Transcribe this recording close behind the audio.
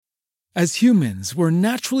As humans, we're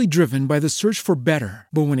naturally driven by the search for better.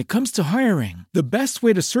 But when it comes to hiring, the best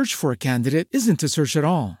way to search for a candidate isn't to search at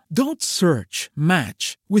all. Don't search,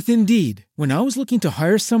 match with Indeed. When I was looking to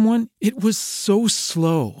hire someone, it was so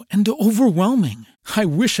slow and overwhelming. I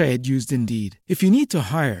wish I had used Indeed. If you need to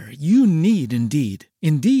hire, you need Indeed.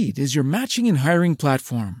 Indeed is your matching and hiring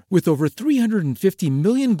platform with over 350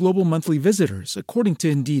 million global monthly visitors, according to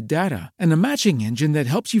Indeed data, and a matching engine that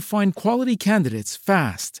helps you find quality candidates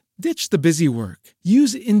fast. Ditch the busy work.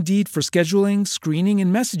 Use Indeed for scheduling, screening,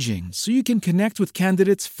 and messaging so you can connect with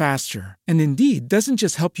candidates faster. And Indeed doesn't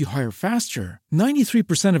just help you hire faster.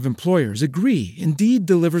 93% of employers agree Indeed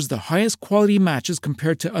delivers the highest quality matches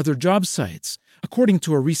compared to other job sites, according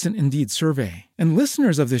to a recent Indeed survey. And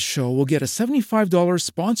listeners of this show will get a $75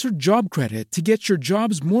 sponsored job credit to get your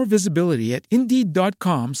jobs more visibility at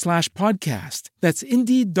Indeed.com/podcast. That's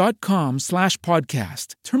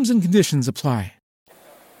Indeed.com/podcast. Terms and conditions apply.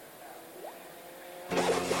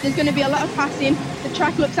 There's going to be a lot of passing. The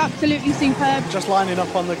track looks absolutely superb. Just lining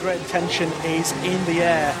up on the grid, tension is in the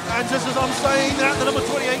air. And just as I'm saying that, the number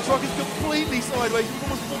 28 truck is completely sideways,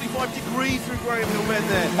 almost 45 degrees through Graham Hill Bend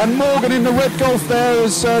there. And Morgan in the red Golf there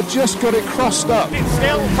has just got it crossed up. It's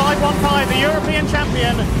still 515, the European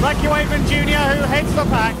champion, Lucky Waveman Jr., who heads the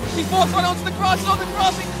pack. He forced one onto the grass,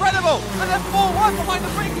 incredible. And then 4-1 behind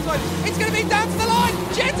the braking line. It's going to be down to the line.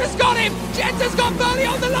 Jent has got him. Jent has got Burley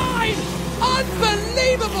on the line.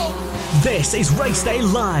 Unbelievable! This is Race Day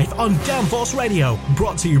Live on Downforce Radio,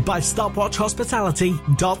 brought to you by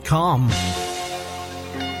StopwatchHospitality.com.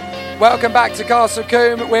 Welcome back to Castle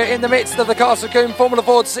Combe. We're in the midst of the Castle Combe Formula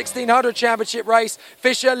Ford 1600 Championship race.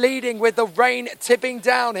 Fisher leading with the rain tipping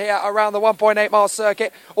down here around the 1.8 mile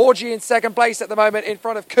circuit. Orgy in second place at the moment in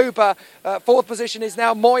front of Cooper. Fourth position is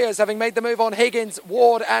now Moyers, having made the move on Higgins,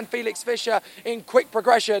 Ward and Felix Fisher in quick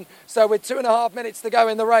progression. So with 2.5 minutes to go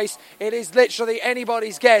in the race, it is literally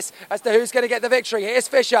anybody's guess as to who's going to get the victory. Here's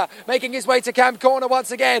Fisher making his way to Camp Corner once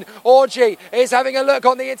again. Orgy is having a look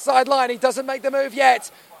on the inside line. He doesn't make the move yet.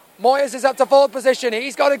 Moyers is up to fourth position.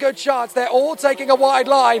 He's got a good chance. They're all taking a wide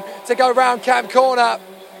line to go round Camp Corner.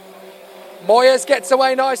 Moyers gets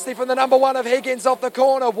away nicely from the number one of Higgins off the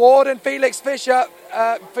corner. Ward and Felix Fisher.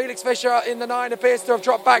 Felix Fisher in the 9 appears to have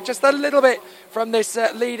dropped back just a little bit from this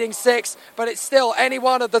leading 6, but it's still any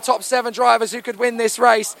one of the top 7 drivers who could win this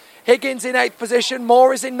race. Higgins in 8th position.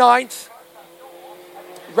 Moore is in 9th.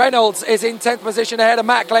 Reynolds is in 10th position ahead of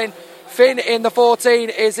Macklin. Finn in the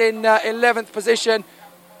 14 is in 11th position.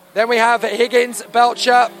 Then we have Higgins,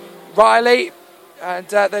 Belcher, Riley, and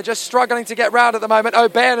they're just struggling to get round at the moment.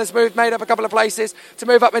 O'Byrne has made up a couple of places to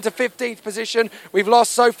move up into 15th position. We've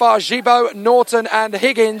lost so far Gibaud, Norton and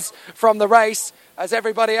Higgins from the race, as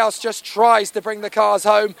everybody else just tries to bring the cars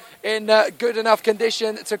home in good enough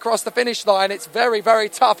condition to cross the finish line. It's very, very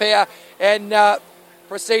tough here in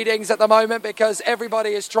proceedings at the moment because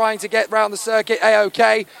everybody is trying to get round the circuit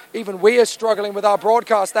A-OK. Even we are struggling with our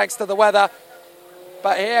broadcast thanks to the weather.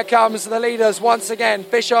 But here comes the leaders once again.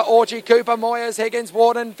 Fisher, Orgy, Cooper, Moyers, Higgins,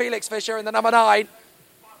 Warden, Felix Fisher in the number 9.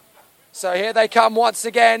 So here they come once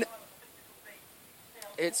again.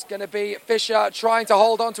 It's going to be Fisher trying to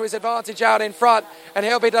hold on to his advantage out in front, and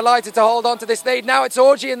he'll be delighted to hold on to this lead. Now it's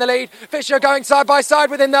Orgy in the lead. Fisher going side by side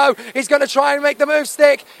with him though. He's going to try and make the move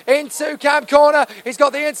stick into Camp Corner. He's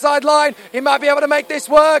got the inside line. He might be able to make this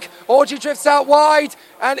work. Orgy drifts out wide,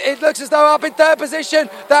 and it looks as though up in third position.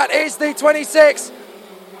 That is the 26.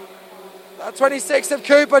 26 of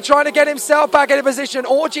Cooper trying to get himself back into position.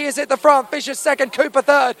 Orgy is at the front, Fisher second, Cooper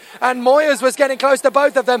third, and Moyers was getting close to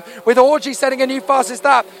both of them, with Orgy setting a new fastest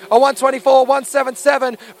lap, a 1:24,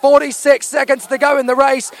 1:77, 46 seconds to go in the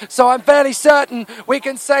race. So I'm fairly certain we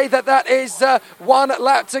can say that is 1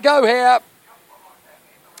 lap to go here.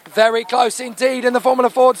 Very close indeed in the Formula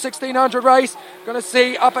Ford 1600 race. Going to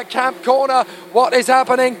see up at Camp Corner what is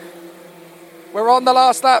happening. We're on the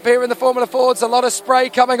last lap here in the Formula Fords. A lot of spray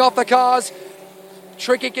coming off the cars.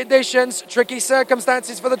 Tricky conditions, tricky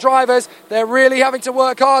circumstances for the drivers. They're really having to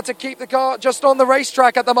work hard to keep the car just on the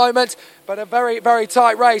racetrack at the moment. But a very, very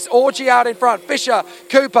tight race. Orgy out in front. Fisher,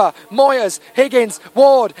 Cooper, Moyers, Higgins,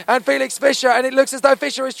 Ward and Felix Fisher. And it looks as though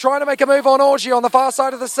Fisher is trying to make a move on Orgy on the far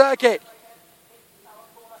side of the circuit.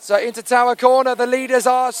 So into Tower Corner, the leaders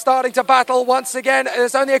are starting to battle once again.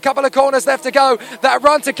 There's only a couple of corners left to go. That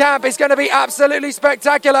run to camp is going to be absolutely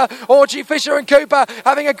spectacular. Orgy, Fisher and Cooper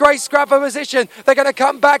having a great scrap of position. They're going to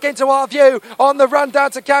come back into our view on the run down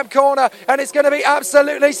to Camp Corner, and it's going to be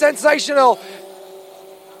absolutely sensational.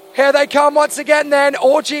 Here they come once again then.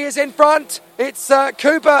 Orgy is in front. It's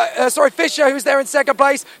Fisher who's there in second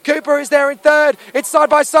place. Cooper is there in third. It's side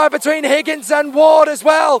by side between Higgins and Ward as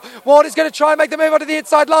well. Ward is going to try and make the move onto the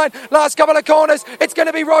inside line. Last couple of corners. It's going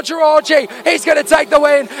to be Roger Orgy. He's going to take the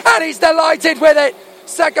win and he's delighted with it.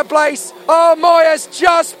 Second place. Oh, Moyes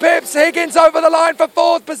just pips Higgins over the line for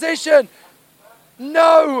fourth position.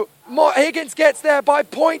 No, Higgins gets there by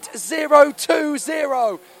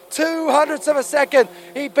 0.020. 200ths of a second.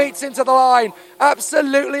 He beats him to the line.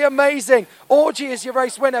 Absolutely amazing. Orgy is your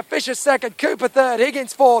race winner. Fisher second. Cooper third.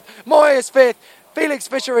 Higgins fourth. Moyes fifth. Felix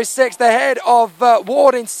Fisher is sixth, ahead of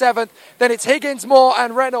Ward in seventh. Then it's Higgins, Moore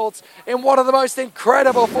and Reynolds in one of the most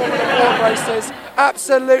incredible Formula Ford races.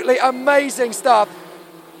 Absolutely amazing stuff.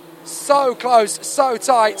 So close, so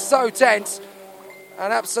tight, so tense.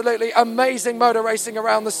 And absolutely amazing motor racing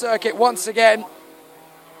around the circuit once again.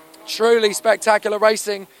 Truly spectacular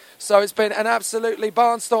racing. So it's been an absolutely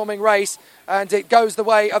barnstorming race, and it goes the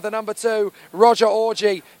way of the number 2, Roger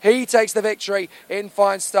Orgy. He takes the victory in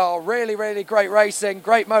fine style. Really, really great racing,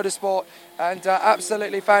 great motorsport, and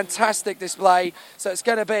absolutely fantastic display. So it's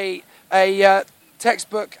going to be a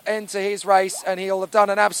textbook end to his race, and he'll have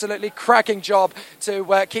done an absolutely cracking job to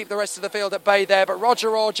keep the rest of the field at bay there. But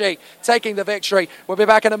Roger Orgy taking the victory. We'll be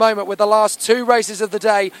back in a moment with the last 2 races of the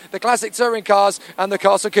day, the Classic Touring Cars and the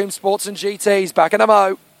Castle Combe Sports and GTs. Back in a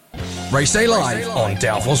mo. Race Day Live on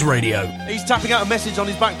Downforce Radio. He's tapping out a message on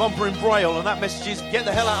his back bumper in Braille, and that message is, get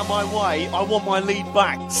the hell out of my way, I want my lead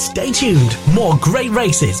back. Stay tuned, more great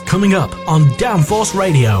races coming up on Downforce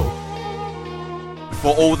Radio.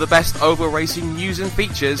 For all the best oval racing news and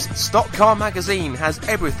features, Stock Car Magazine has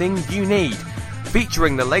everything you need.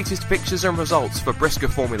 Featuring the latest pictures and results for Briscoe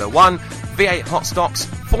Formula 1, V8 Hot Stocks,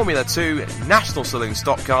 Formula 2, National Saloon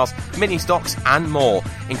Stock Cars, Mini Stocks and more,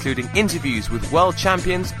 including interviews with world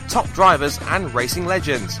champions, top drivers and racing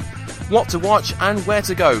legends. What to watch and where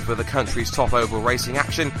to go for the country's top oval racing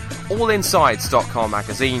action, all inside Stock Car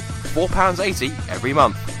Magazine, £4.80 every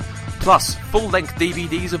month. Plus, full-length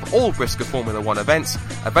DVDs of all Briscoe Formula 1 events,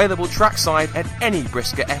 available trackside at any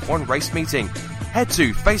Briscoe F1 race meeting. Head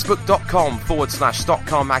to facebook.com/Stock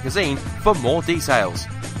Car Magazine for more details.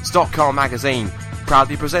 Stock Car Magazine,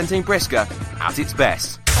 proudly presenting Briscoe at its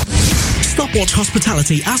best. Stopwatch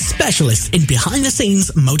Hospitality are specialists in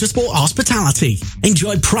behind-the-scenes motorsport hospitality.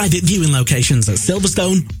 Enjoy private viewing locations at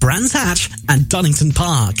Silverstone, Brands Hatch and Donington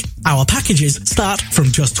Park. Our packages start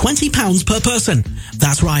from just £20 per person.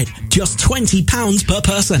 That's right, just £20 per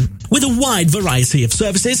person. With a wide variety of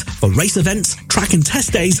services for race events, track and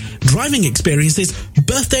test days, driving experiences,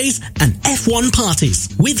 birthdays and F1 parties.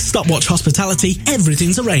 With Stopwatch Hospitality,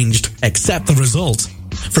 everything's arranged, except the result.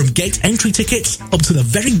 From gate entry tickets up to the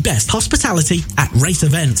very best hospitality at race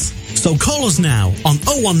events. So call us now on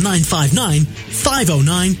 01959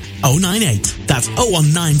 509 098. That's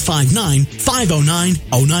 01959 509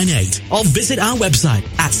 098. Or visit our website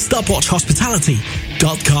at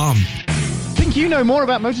stopwatchhospitality.com. Think you know more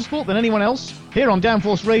about motorsport than anyone else? Here on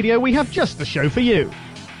Downforce Radio, we have just the show for you.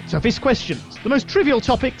 Toughest questions, the most trivial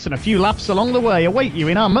topics, and a few laughs along the way await you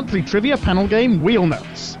in our monthly trivia panel game, Wheel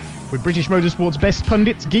Nuts. With British motorsport's best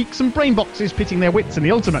pundits, geeks and brainboxes pitting their wits in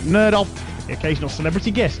the ultimate nerd-off, the occasional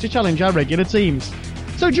celebrity guest to challenge our regular teams.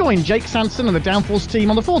 So join Jake Sanson and the Downforce team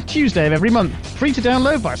on the 4th Tuesday of every month, free to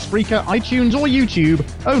download via Spreaker, iTunes or YouTube,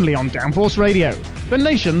 only on Downforce Radio, the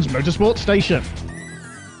nation's motorsport station.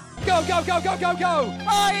 Go, go, go, go, go, go!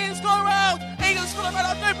 Oh, Ian's gone around! Ian's gone around,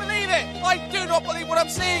 I don't believe it! I do not believe what I'm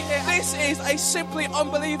seeing here! This is a simply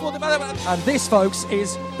unbelievable development. And this, folks,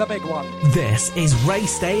 is the big one. This is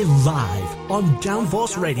Race Day Live on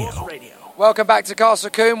Downforce Radio. Welcome back to Castle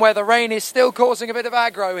Combe, where the rain is still causing a bit of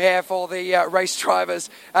aggro here for the race drivers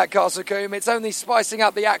at Castle Combe. It's only spicing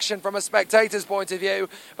up the action from a spectator's point of view,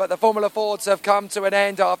 but the Formula Fords have come to an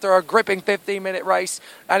end after a gripping 15-minute race,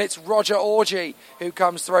 and it's Roger Orgy who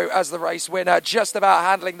comes through as the race winner, just about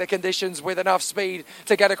handling the conditions with enough speed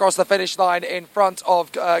to get across the finish line in front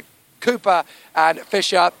of Cooper and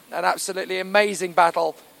Fisher. An absolutely amazing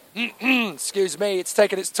battle. Excuse me, it's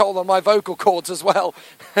taken its toll on my vocal cords as well.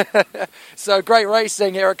 So great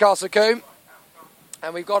racing here at Castle Combe.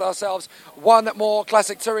 And we've got ourselves one more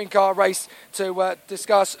Classic Touring Car race to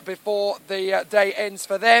discuss before the day ends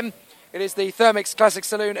for them. It is the Thermix Classic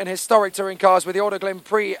Saloon and Historic Touring Cars with the Autoglym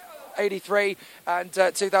Pre-83 and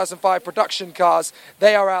 2005 production cars.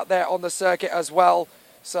 They are out there on the circuit as well.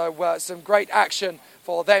 So some great action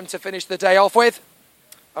for them to finish the day off with.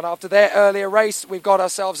 And after their earlier race, we've got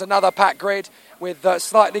ourselves another pack grid with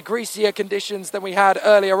slightly greasier conditions than we had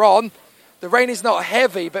earlier on. The rain is not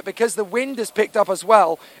heavy, but because the wind has picked up as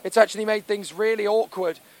well, it's actually made things really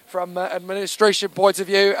awkward from an administration point of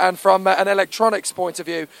view and from an electronics point of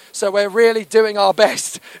view. So we're really doing our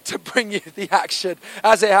best to bring you the action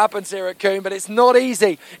as it happens here at Combe, but it's not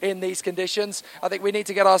easy in these conditions. I think we need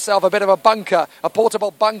to get ourselves a bit of a bunker, a portable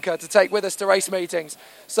bunker to take with us to race meetings.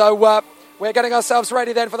 So we're getting ourselves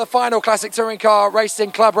ready then for the final Classic Touring Car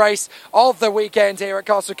Racing Club race of the weekend here at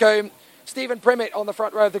Castle Combe. Stephen Primmett on the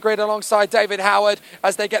front row of the grid alongside David Howard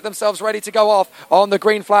as they get themselves ready to go off on the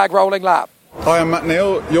green flag rolling lap. Hi, I'm Matt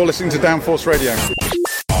Neal. You're listening to Downforce Radio.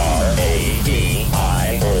 RADIO.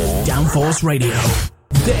 Downforce Radio.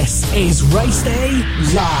 This is Race Day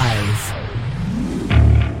Live.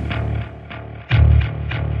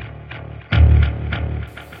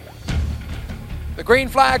 The green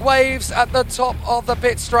flag waves at the top of the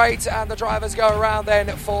pit straight, and the drivers go around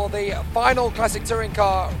then for the final Classic Touring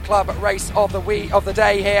Car Club race of the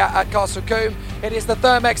day here at Castle Combe. It is the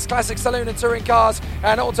Thermex Classic Saloon and Touring Cars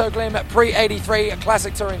and Autoglim Pre-83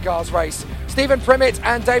 Classic Touring Cars race. Stephen Primmett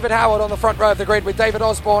and David Howard on the front row of the grid, with David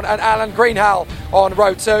Osborne and Alan Greenhalgh on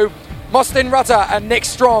row 2. Mostyn Rutter and Nick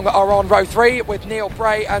Strong are on row 3, with Neil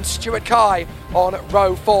Bray and Stuart Kye on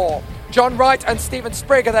row 4. John Wright and Stephen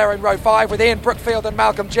Sprigg are there in row 5, with Ian Brookfield and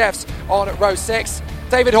Malcolm Jeffs on row 6.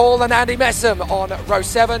 David Hall and Andy Messam on row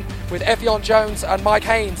 7, with Effion Jones and Mike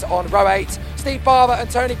Haynes on row 8. Steve Barber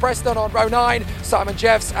and Tony Preston on row 9. Simon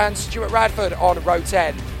Jeffs and Stuart Radford on row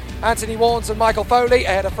 10. Anthony Warnes and Michael Foley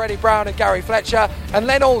ahead of Freddie Brown and Gary Fletcher, and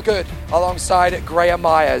Len Allgood alongside Graham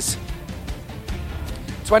Myers.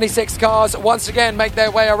 26 cars once again make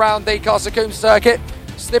their way around the Castle Combe circuit.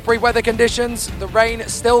 Slippery weather conditions, the rain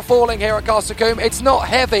still falling here at Castle Combe. It's not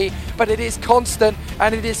heavy, but it is constant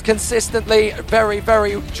and it is consistently very,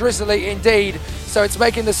 very drizzly indeed. So it's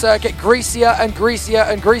making the circuit greasier and greasier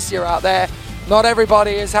and greasier out there. Not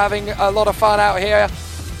everybody is having a lot of fun out here,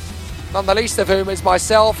 none the least of whom is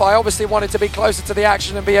myself. I obviously wanted to be closer to the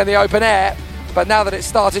action and be in the open air, but now that it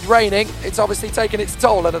started raining, it's obviously taken its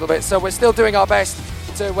toll a little bit. So we're still doing our best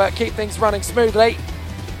to keep things running smoothly.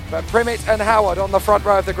 But Primmett and Howard on the front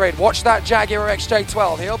row of the grid. Watch that Jaguar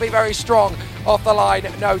XJ12. He'll be very strong off the line,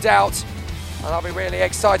 no doubt. And I'll be really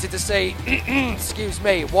excited to see, excuse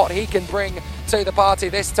me, what he can bring to the party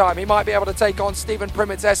this time. He might be able to take on Stephen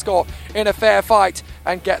Primmett's Escort in a fair fight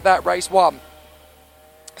and get that race won.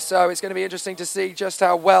 So it's going to be interesting to see just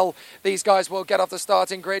how well these guys will get off the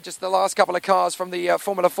starting grid. Just the last couple of cars from the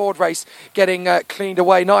Formula Ford race getting cleaned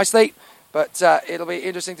away nicely. But it'll be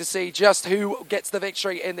interesting to see just who gets the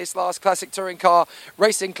victory in this last Classic Touring Car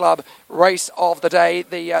Racing Club race of the day.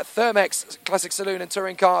 The Thermex Classic Saloon and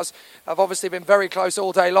Touring Cars have obviously been very close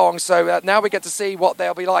all day long. So now we get to see what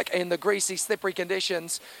they'll be like in the greasy, slippery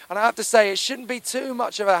conditions. And I have to say, it shouldn't be too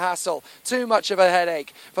much of a hassle, too much of a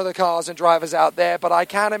headache for the cars and drivers out there. But I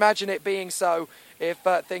can imagine it being so if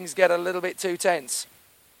things get a little bit too tense.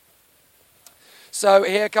 So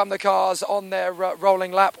here come the cars on their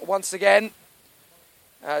rolling lap once again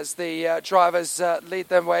as the drivers lead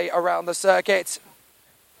their way around the circuit.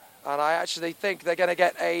 And I actually think they're going to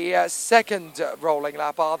get a second rolling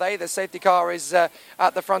lap, are they? The safety car is at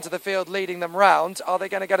the front of the field leading them round. Are they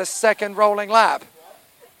going to get a second rolling lap?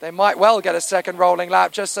 They might well get a second rolling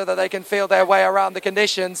lap just so that they can feel their way around the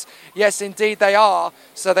conditions. Yes, indeed they are.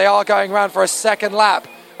 So they are going round for a second lap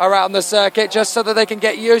around the circuit just so that they can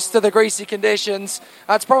get used to the greasy conditions.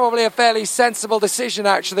 That's probably a fairly sensible decision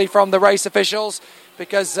actually from the race officials,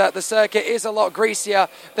 because the circuit is a lot greasier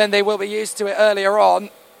than they will be used to it earlier on.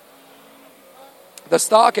 The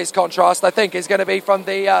starkest contrast, I think, is going to be from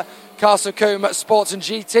the Castle Combe Sports and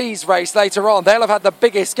GTs race later on. They'll have had the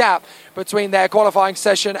biggest gap between their qualifying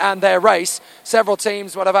session and their race. Several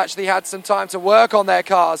teams would have actually had some time to work on their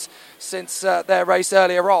cars since their race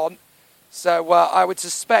earlier on. So I would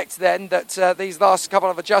suspect then that these last couple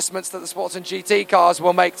of adjustments that the Sports and GT cars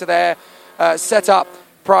will make to their setup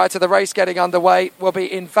prior to the race getting underway will be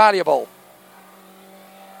invaluable.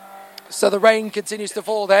 So the rain continues to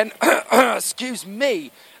fall then. Excuse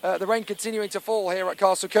me. The rain continuing to fall here at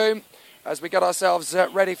Castle Combe as we get ourselves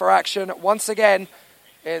ready for action once again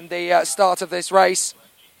in the start of this race.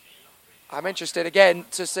 I'm interested again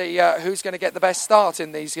to see who's going to get the best start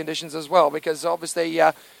in these conditions as well, because obviously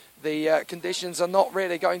the conditions are not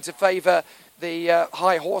really going to favour the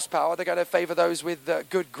high horsepower. They're going to favour those with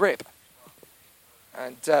good grip.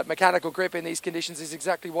 And mechanical grip in these conditions is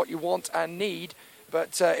exactly what you want and need,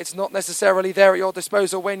 but it's not necessarily there at your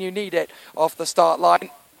disposal when you need it off the start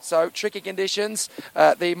line. So tricky conditions.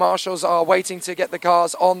 The marshals are waiting to get the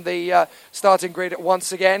cars on the starting grid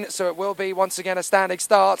once again. So it will be once again a standing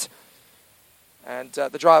start. And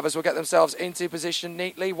the drivers will get themselves into position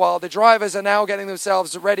neatly, while the drivers are now getting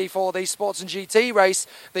themselves ready for the Sports and GT race,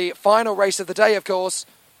 the final race of the day, of course.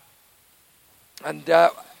 And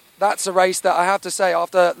that's a race that I have to say,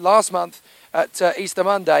 after last month at Easter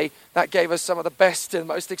Monday, that gave us some of the best and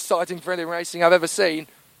most exciting, thrilling racing I've ever seen.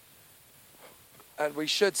 And we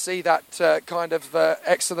should see that kind of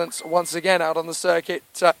excellence once again out on the circuit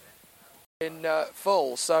in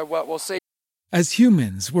full. So we'll see. As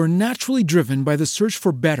humans, we're naturally driven by the search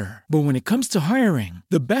for better. But when it comes to hiring,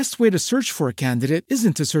 the best way to search for a candidate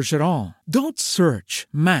isn't to search at all. Don't search,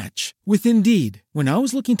 match with Indeed. When I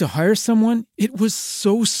was looking to hire someone, it was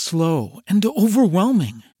so slow and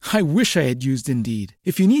overwhelming. I wish I had used Indeed.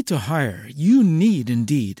 If you need to hire, you need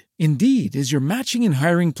Indeed. Indeed is your matching and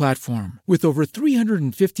hiring platform with over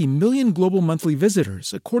 350 million global monthly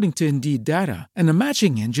visitors, according to Indeed data, and a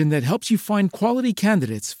matching engine that helps you find quality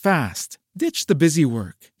candidates fast. Ditch the busy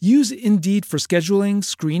work. Use Indeed for scheduling,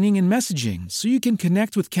 screening, and messaging so you can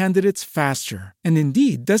connect with candidates faster. And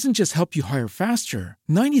Indeed doesn't just help you hire faster.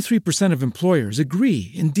 93% of employers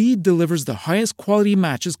agree Indeed delivers the highest quality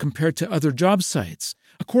matches compared to other job sites,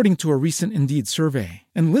 according to a recent Indeed survey.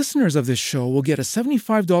 And listeners of this show will get a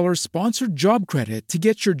 $75 sponsored job credit to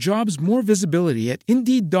get your jobs more visibility at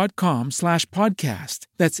Indeed.com/podcast.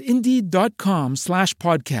 That's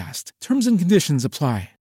Indeed.com/podcast. Terms and conditions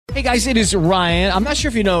apply. Hey guys, it is Ryan. I'm not sure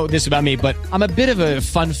if you know this about me, but I'm a bit of a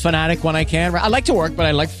fun fanatic when I can. I like to work, but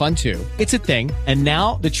I like fun too. It's a thing. And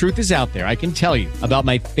now the truth is out there. I can tell you about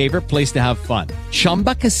my favorite place to have fun.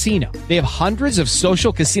 Chumba Casino. They have hundreds of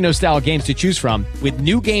social casino style games to choose from with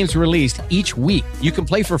new games released each week. You can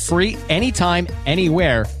play for free anytime,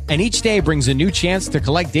 anywhere. And each day brings a new chance to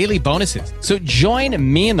collect daily bonuses. So join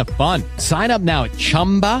me in the fun. Sign up now at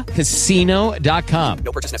ChumbaCasino.com.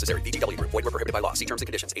 No purchase necessary. VGW. Void where prohibited by law. See terms and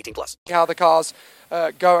conditions. 18+. How the cars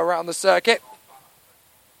go around the circuit.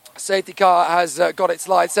 Safety car has got its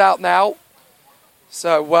lights out now.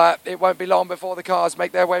 So it won't be long before the cars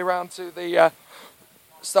make their way around to the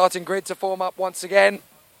starting grid to form up once again.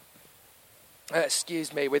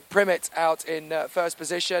 With Primet out in first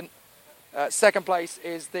position. Second place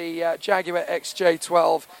is the Jaguar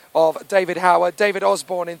XJ12 of David Howard. David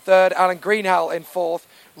Osborne in third. Alan Greenhalgh in fourth.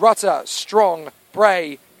 Rutter, Strong,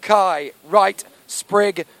 Bray, Kai, Wright,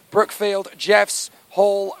 Sprigg, Brookfield, Jeffs,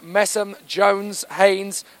 Hall, Messam, Jones,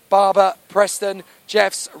 Haynes, Barber, Preston,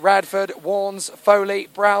 Jeffs, Radford, Warnes, Foley,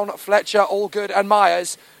 Brown, Fletcher, Allgood and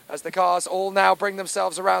Myers, as the cars all now bring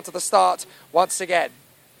themselves around to the start once again.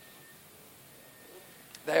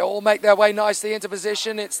 They all make their way nicely into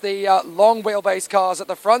position. It's the long wheelbase cars at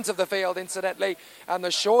the front of the field, incidentally, and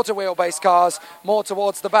the shorter wheelbase cars more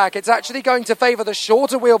towards the back. It's actually going to favour the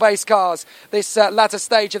shorter wheelbase cars this latter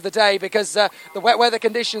stage of the day, because the wet weather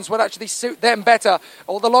conditions will actually suit them better.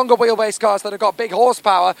 All the longer wheelbase cars that have got big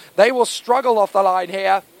horsepower, they will struggle off the line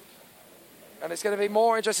here. And it's going to be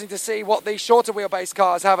more interesting to see what the shorter wheelbase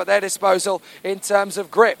cars have at their disposal in terms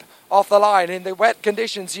of grip off the line. In the wet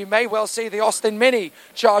conditions, you may well see the Austin Mini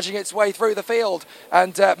charging its way through the field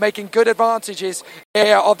and making good advantages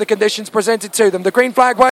here of the conditions presented to them. The green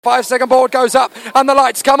flag, 5-second board goes up and the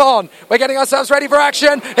lights come on. We're getting ourselves ready for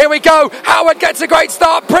action. Here we go. Howard gets a great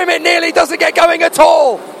start. Primet nearly doesn't get going at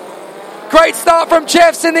all. Great start from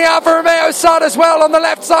Jeffs in the Alfa Romeo side as well on the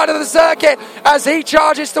left side of the circuit as he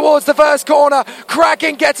charges towards the first corner.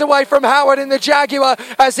 Cracking getaway from Howard in the Jaguar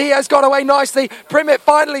as he has got away nicely. Primet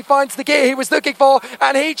finally finds the gear he was looking for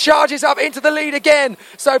and he charges up into the lead again.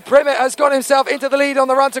 So Primet has got himself into the lead on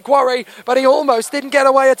the run to Quarry, but he almost didn't get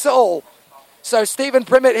away at all. So Stephen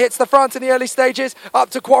Primet hits the front in the early stages,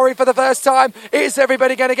 up to Quarry for the first time. Is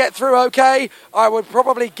everybody going to get through okay? I would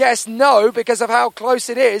probably guess no, because of how close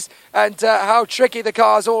it is and how tricky the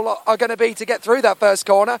cars all are going to be to get through that first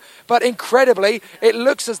corner. But incredibly, it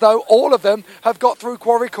looks as though all of them have got through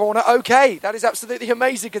Quarry Corner okay. That is absolutely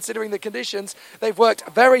amazing considering the conditions. They've worked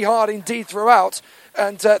very hard indeed throughout.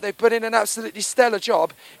 And they put in an absolutely stellar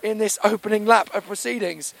job in this opening lap of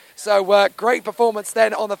proceedings. So great performance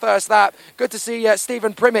then on the first lap. Good to see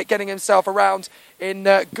Stephen Primet getting himself around in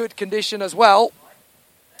good condition as well,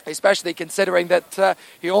 especially considering that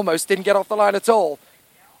he almost didn't get off the line at all.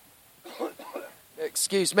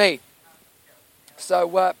 Excuse me.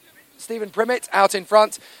 So Stephen Primet out in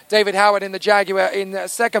front. David Howard in the Jaguar in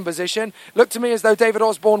second position. Looked to me as though David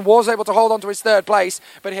Osborne was able to hold on to his third place,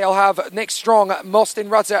 but he'll have Nick Strong, Mostyn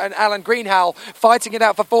Rutter and Alan Greenhalgh fighting it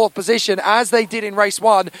out for fourth position, as they did in race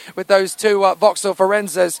one with those two Vauxhall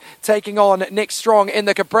Forenzas taking on Nick Strong in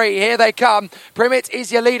the Capri. Here they come. Primet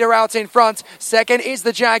is your leader out in front. Second is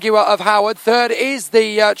the Jaguar of Howard. Third is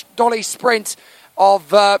the Dolly Sprint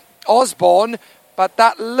of Osborne. but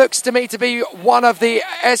that looks to me to be one of the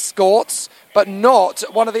escorts, but not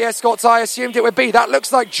one of the escorts I assumed it would be. That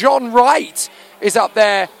looks like John Wright is up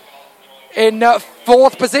there in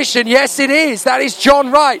fourth position. Yes, it is. That is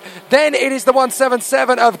John Wright. Then it is the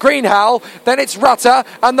 177 of Greenhalgh. Then it's Rutter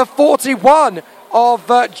and the 41 of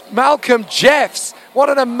Malcolm Jeffs.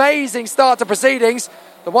 What an amazing start to proceedings.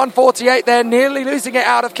 The 148 there, nearly losing it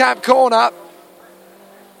out of Camp Corner.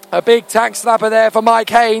 A big tank slapper there for Mike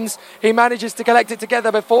Haynes. He manages to collect it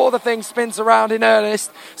together before the thing spins around in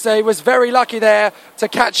earnest. So he was very lucky there to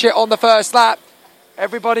catch it on the first lap.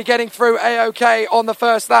 Everybody getting through A-OK on the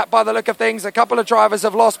first lap by the look of things. A couple of drivers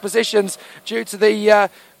have lost positions due to the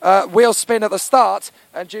wheel spin at the start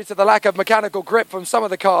and due to the lack of mechanical grip from some of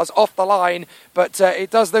the cars off the line. But it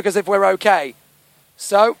does look as if we're OK.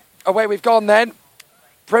 So away we've gone then.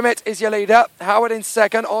 Primmett is your leader. Howard in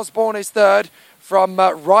second. Osborne is third. From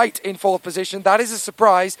Wright in fourth position. That is a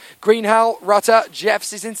surprise. Greenhalgh, Rutter,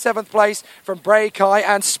 Jeffs is in seventh place from Bray, Kai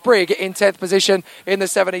and Sprigg in 10th position in the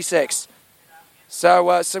 76.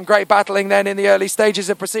 So some great battling then in the early stages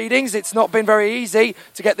of proceedings. It's not been very easy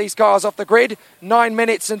to get these cars off the grid. 9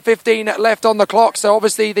 minutes and 15 left on the clock. So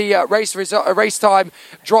obviously the race time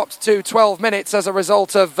dropped to 12 minutes as a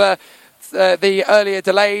result of the earlier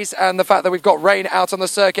delays and the fact that we've got rain out on the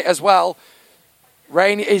circuit as well.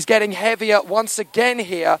 Rain is getting heavier once again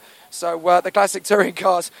here, so the Classic Touring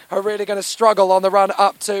cars are really going to struggle on the run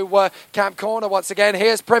up to Camp Corner once again.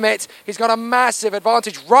 Here's Primmett. He's got a massive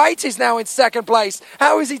advantage. Wright is now in second place.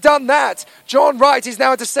 How has he done that? John Wright is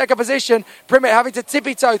now into second position. Primmett having to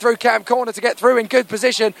tippy-toe through Camp Corner to get through in good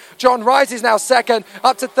position. John Wright is now second.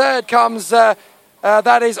 Up to third comes, that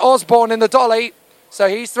is Osborne in the Dolly. So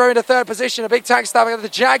he's through into third position. A big tank stabbing. The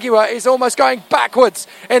Jaguar is almost going backwards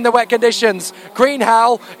in the wet conditions.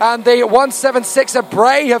 Greenhalgh and the 176 of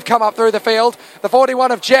Bray have come up through the field. The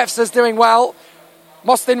 41 of Jeffs is doing well.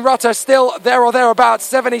 Mostyn Rutter still there or thereabouts.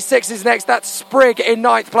 76 is next. That's Sprigg in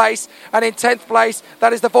 9th place. And in 10th place,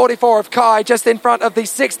 that is the 44 of Kai, just in front of the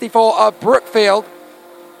 64 of Brookfield.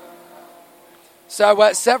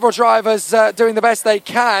 So several drivers doing the best they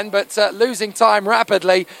can, but losing time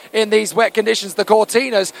rapidly in these wet conditions. The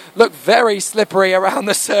Cortinas look very slippery around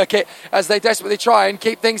the circuit as they desperately try and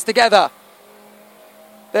keep things together.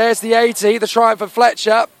 There's the 80, the Triumph of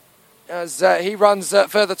Fletcher, as he runs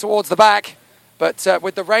further towards the back. But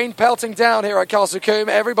with the rain pelting down here at Castle Combe,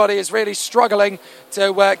 everybody is really struggling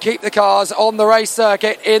to keep the cars on the race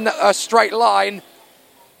circuit in a straight line.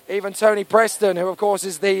 Even Tony Preston, who of course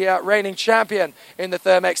is the reigning champion in the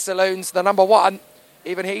Thermex Saloons, the number one,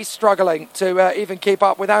 even he's struggling to even keep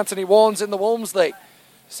up with Anthony Warnes in the Walmsley.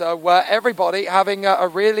 So everybody having a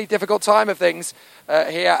really difficult time of things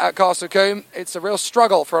here at Castle Combe. It's a real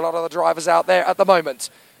struggle for a lot of the drivers out there at the moment.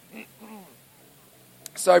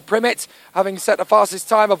 So Primmett, having set the fastest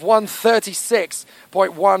time of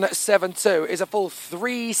 1:36.172, is a full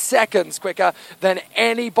 3 seconds quicker than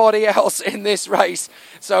anybody else in this race.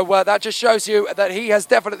 So that just shows you that he has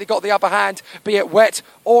definitely got the upper hand, be it wet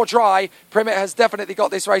or dry. Primmett has definitely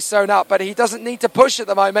got this race sewn up, but he doesn't need to push at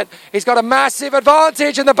the moment. He's got a massive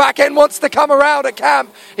advantage, and the back end wants to come around at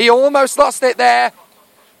Camp. He almost lost it there.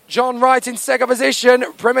 John Wright in second position.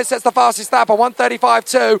 Primmett sets the fastest lap at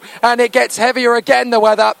 1:35.2, and it gets heavier again, the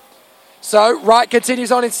weather. So Wright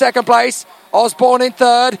continues on in second place. Osborne in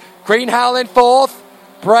third. Greenhalgh in fourth.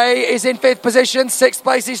 Bray is in fifth position. Sixth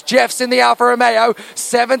place is Jeffs in the Alfa Romeo.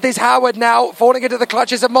 Seventh is Howard now, falling into the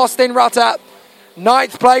clutches of Mostyn Rutter.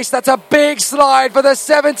 Ninth place, that's a big slide for the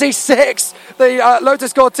 76. The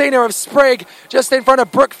Lotus Cortina of Sprigg, just in front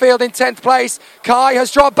of Brookfield in 10th place. Kai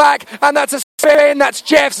has dropped back, and that's a spin. That's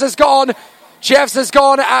Jeffs has gone. Jeffs has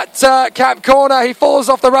gone at Camp Corner. He falls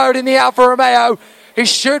off the road in the Alfa Romeo. He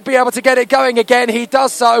should be able to get it going again. He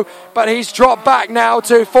does so, but he's dropped back now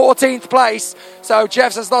to 14th place. So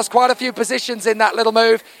Jeffs has lost quite a few positions in that little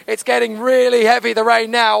move. It's getting really heavy, the rain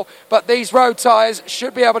now, but these road tyres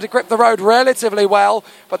should be able to grip the road relatively well.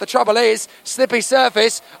 But the trouble is, slippy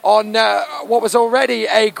surface on what was already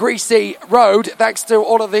a greasy road, thanks to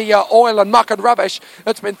all of the oil and muck and rubbish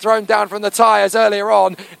that's been thrown down from the tyres earlier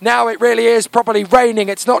on. Now it really is properly raining.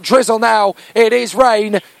 It's not drizzle now, it is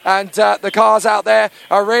rain, and the cars out there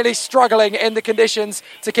are really struggling in the conditions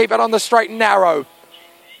to keep it on the straight and narrow.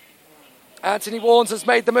 Anthony Warnes has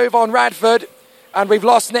made the move on Radford, and we've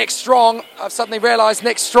lost Nick Strong. I've suddenly realised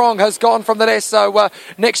Nick Strong has gone from the list, so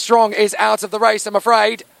Nick Strong is out of the race, I'm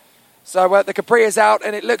afraid. So the Capri is out,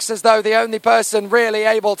 and it looks as though the only person really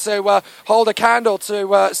able to hold a candle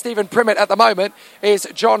to Stephen Primmett at the moment is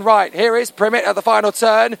John Wright. Here is Primmett at the final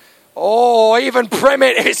turn. Oh, even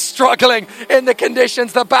Primmett is struggling in the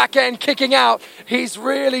conditions. The back end kicking out. He's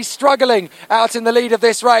really struggling out in the lead of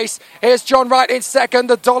this race. Here's John Wright in second.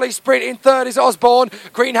 The Dolly Sprint in third is Osborne.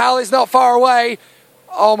 Greenhalgh is not far away.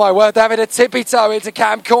 Oh my word, they're having a tippy toe into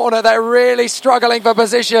Camp Corner. They're really struggling for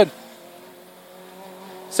position.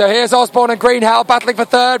 So here's Osborne and Greenhalgh battling for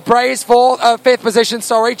third. Bray is fifth position,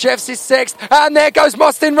 Jeffs is sixth. And there goes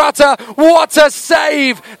Mostyn Rutter. What a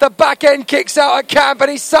save! The back end kicks out at Camp and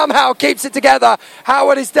he somehow keeps it together.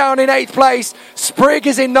 Howard is down in 8th place. Sprigg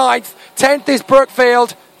is in 9th. 10th is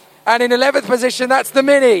Brookfield. And in 11th position, that's the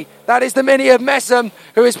Mini. That is the Mini of Messam,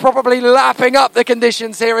 who is probably lapping up the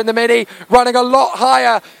conditions here in the Mini, running a lot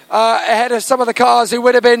higher ahead of some of the cars who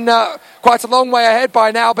would have been quite a long way ahead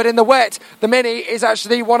by now. But in the wet, the Mini is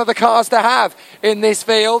actually one of the cars to have in this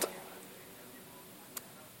field.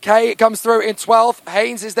 Kay comes through in 12th.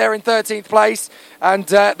 Haynes is there in 13th place. And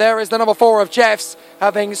there is the number 4 of Jeffs,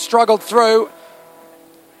 having struggled through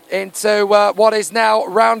into what is now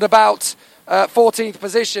roundabout 14th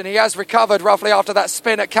position. He has recovered roughly after that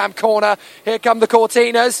spin at Camp Corner. Here come the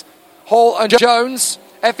Cortinas, Hall and Jones.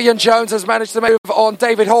 Effie and Jones has managed to move on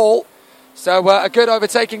David Hall. So a good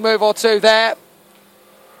overtaking move or two there.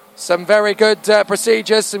 Some very good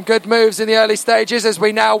procedures, some good moves in the early stages as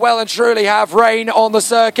we now well and truly have rain on the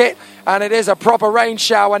circuit. And it is a proper rain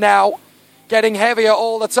shower now, getting heavier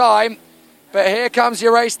all the time. But here comes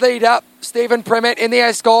your race leader, Stephen Primmett in the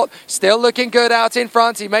Escort, still looking good out in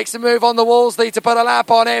front. He makes a move on the Wolseley to put a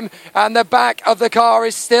lap on him, and the back of the car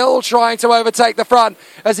is still trying to overtake the front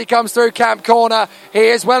as he comes through Camp Corner. He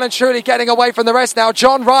is well and truly getting away from the rest now.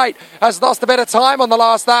 John Wright has lost a bit of time on the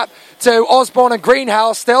last lap to Osborne and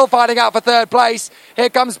Greenhalgh, still fighting out for third place. Here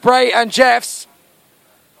comes Bray and Jeffs.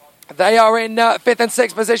 They are in 5th and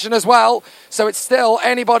 6th position as well. So it's still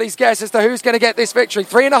anybody's guess as to who's going to get this victory.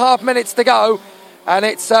 3.5 minutes to go. And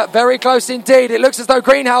it's very close indeed. It looks as though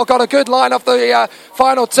Greenhalgh got a good line off the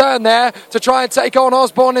final turn there to try and take on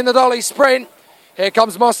Osborne in the Dolly Sprint. Here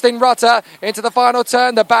comes Mostyn Rutter into the final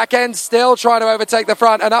turn. The back end still trying to overtake the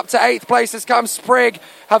front. And up to 8th place has come Sprigg,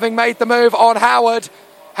 having made the move on Howard.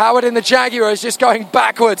 Howard in the Jaguar is just going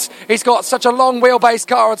backwards. He's got such a long wheelbase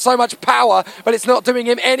car and so much power, but it's not doing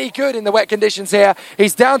him any good in the wet conditions here.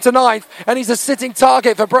 He's down to 9th, and he's a sitting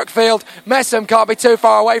target for Brookfield. Messam can't be too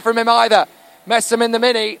far away from him either. Messam in the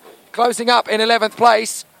Mini, closing up in 11th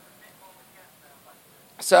place.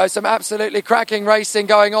 So some absolutely cracking racing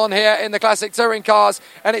going on here in the classic touring cars,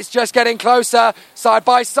 and it's just getting closer, side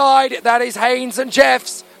by side. That is Haynes and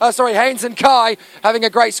Haynes and Kai having a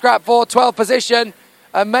great scrap for 12th position.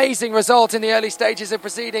 Amazing result in the early stages of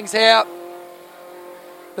proceedings here.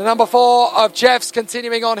 The number 4 of Jeffs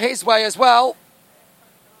continuing on his way as well.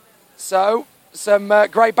 So, some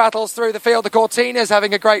great battles through the field. The Cortinas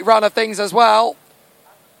having a great run of things as well.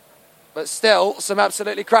 But still, some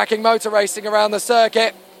absolutely cracking motor racing around the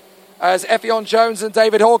circuit. As Effion Jones and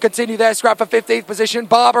David Hall continue their scrap for 15th position.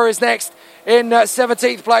 Barber is next in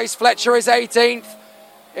 17th place. Fletcher is 18th.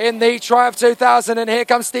 In the Triumph 2000, and here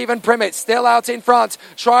comes Stephen Primmett, still out in front,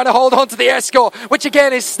 trying to hold on to the Escort, which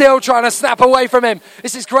again is still trying to snap away from him.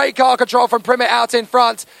 This is great car control from Primmett out in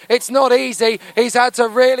front. It's not easy. He's had to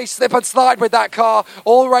really slip and slide with that car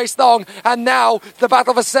all race long, and now the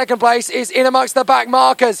battle for second place is in amongst the back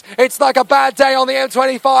markers. It's like a bad day on the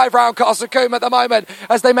M25 round Castle Combe at the moment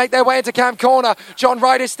as they make their way into Camp Corner. John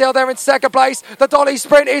Wright is still there in second place. The Dolly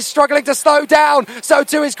Sprint is struggling to slow down. So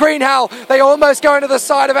too is Greenhalgh. They almost go into the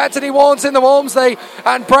side of Anthony Warnes in the Walmsley,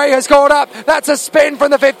 and Bray has caught up. That's a spin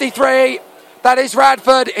from the 53. That is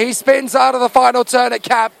Radford. He spins out of the final turn at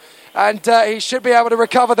Cap, and he should be able to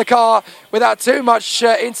recover the car without too much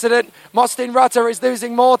incident. Mostyn Rutter is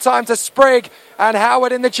losing more time to Sprigg, and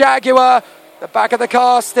Howard in the Jaguar. The back of the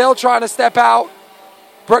car still trying to step out.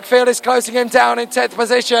 Brookfield is closing him down in 10th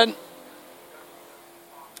position.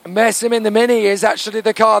 Messam in the Mini is actually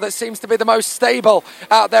the car that seems to be the most stable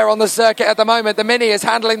out there on the circuit at the moment. The Mini is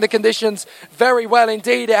handling the conditions very well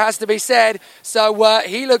indeed, it has to be said. So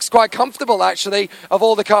he looks quite comfortable, actually, of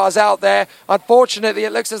all the cars out there. Unfortunately,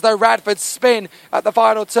 it looks as though Radford's spin at the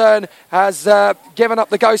final turn has given up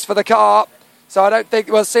the ghost for the car. So I don't think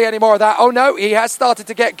we'll see any more of that. Oh no, he has started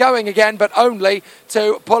to get going again, but only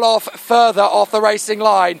to pull off further off the racing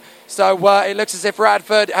line. So it looks as if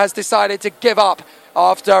Radford has decided to give up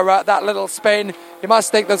after that little spin. You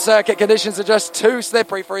must think the circuit conditions are just too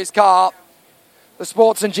slippery for his car. The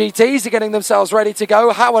Sports and GTs are getting themselves ready to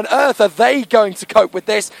go. How on earth are they going to cope with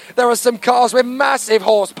this? There are some cars with massive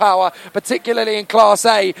horsepower, particularly in Class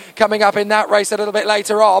A, coming up in that race a little bit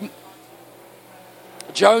later on.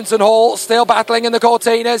 Jones and Hall still battling in the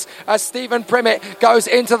Cortinas as Stephen Primmett goes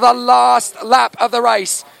into the last lap of the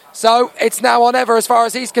race. So it's now or never as far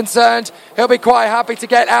as he's concerned. He'll be quite happy to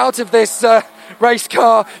get out of this race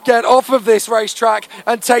car, get off of this racetrack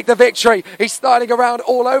and take the victory. He's sliding around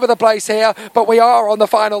all over the place here, but we are on the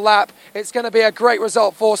final lap. It's going to be a great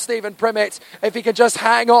result for Stephen Primmett if he can just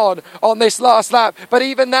hang on this last lap. But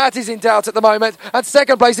even that is in doubt at the moment. And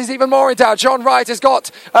second place is even more in doubt. John Wright has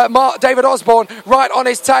got David Osborne right on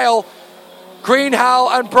his tail.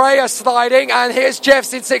 Greenhalgh and Bray are sliding, and here's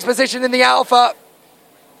Jeffs in sixth position in the Alpha.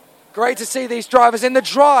 Great to see these drivers in the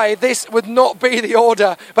dry. This would not be the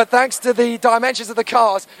order, but thanks to the dimensions of the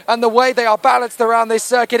cars and the way they are balanced around this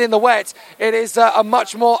circuit in the wet, it is a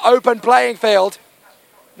much more open playing field.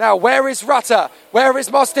 Now, where is Rutter? Where is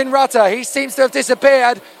Mostyn Rutter? He seems to have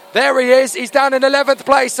disappeared. There he is. He's down in 11th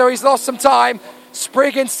place, so he's lost some time.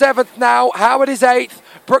 Sprigg in 7th now. Howard is 8th.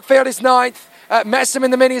 Brookfield is 9th. Messam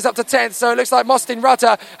in the Mini is up to 10th, so it looks like Mostyn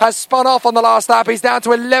Rutter has spun off on the last lap. He's down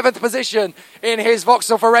to 11th position in his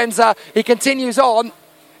Vauxhall Forenza. He continues on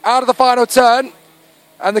out of the final turn,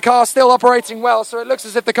 and the car's still operating well, so it looks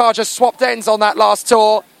as if the car just swapped ends on that last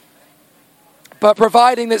tour. But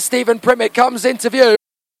providing that Stephen Primmett comes into view.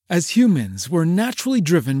 As humans, we're naturally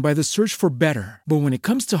driven by the search for better. But when it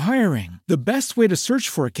comes to hiring, the best way to search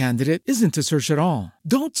for a candidate isn't to search at all.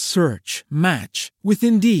 Don't search, match with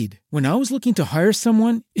Indeed. When I was looking to hire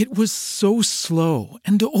someone, it was so slow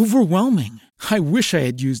and overwhelming. I wish I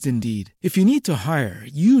had used Indeed. If you need to hire,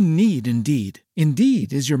 you need Indeed.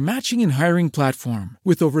 Indeed is your matching and hiring platform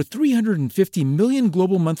with over 350 million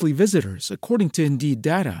global monthly visitors, according to Indeed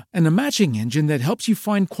data, and a matching engine that helps you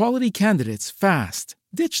find quality candidates fast.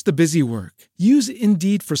 Ditch the busy work. Use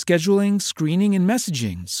Indeed for scheduling, screening, and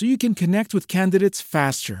messaging so you can connect with candidates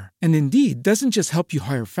faster. And Indeed doesn't just help you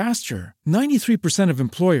hire faster. 93% of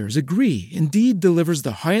employers agree Indeed delivers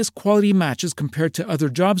the highest quality matches compared to other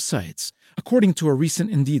job sites, according to a recent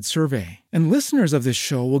Indeed survey. And listeners of this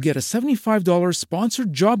show will get a $75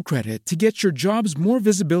 sponsored job credit to get your jobs more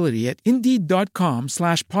visibility at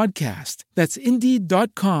Indeed.com/podcast. That's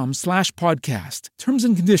Indeed.com/podcast. Terms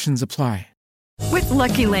and conditions apply. With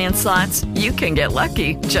Lucky Land Slots, you can get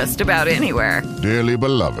lucky just about anywhere. Dearly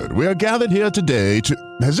beloved, we are gathered here today to...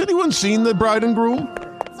 Has anyone seen the bride and groom?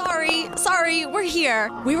 Sorry, we're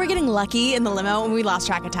here. We were getting lucky in the limo and we lost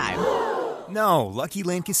track of time. No, Lucky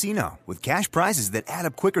Land Casino, with cash prizes that add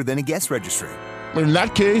up quicker than a guest registry. In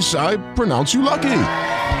that case, I pronounce you lucky.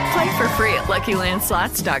 Play for free at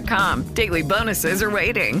LuckyLandSlots.com. Daily bonuses are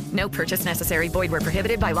waiting. No purchase necessary. Void where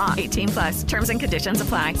prohibited by law. 18+. Terms and conditions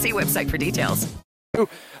apply. See website for details.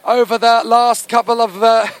 Over the last couple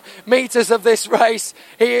of metres of this race,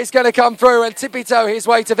 he is going to come through and tippy-toe his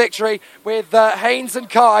way to victory with Haynes and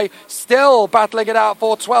Kai still battling it out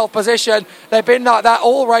for 12th position. They've been like that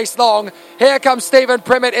all race long. Here comes Stephen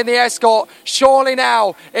Primmett in the Escort. Surely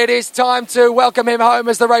now it is time to welcome him home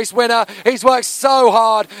as the race winner. He's worked so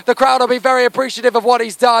hard. The crowd will be very appreciative of what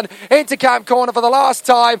he's done. Into Camp Corner for the last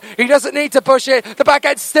time. He doesn't need to push it. The back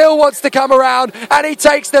end still wants to come around, and he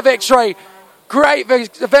takes the victory. Great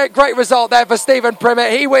result there for Stephen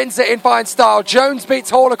Primmett. He wins it in fine style. Jones beats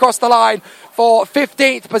Hall across the line for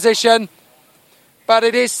 15th position. But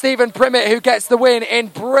it is Stephen Primmett who gets the win in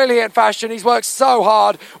brilliant fashion. He's worked so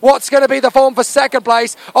hard. What's going to be the form for second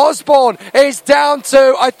place? Osborne is down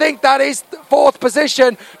to, I think that is 4th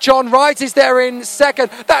position. John Wright is there in 2nd.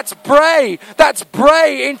 That's Bray. That's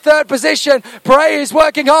Bray in 3rd position. Bray is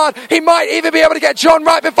working hard. He might even be able to get John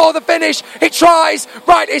Wright before the finish. He tries.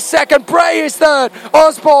 Wright is 2nd. Bray is 3rd.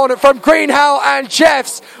 Osborne from Greenhalgh and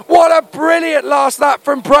Jeffs. What a brilliant last lap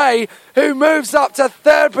from Bray, who moves up to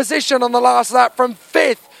 3rd position on the last lap from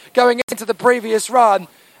 5th going into the previous run.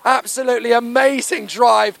 Absolutely amazing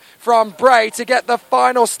drive from Bray to get the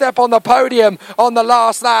final step on the podium on the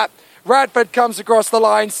last lap. Radford comes across the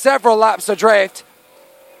line several laps adrift.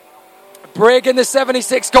 Brigg in the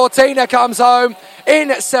 76 Cortina comes home in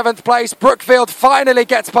 7th place. Brookfield finally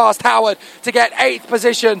gets past Howard to get 8th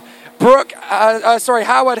position.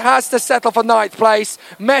 Howard has to settle for 9th place.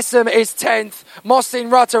 Messam is 10th. Mostyn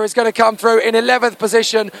Rutter is going to come through in 11th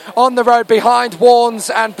position on the road behind Warnes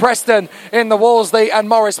and Preston in the Wolseley and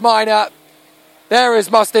Morris Minor. There is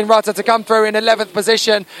Mostyn Rutter to come through in 11th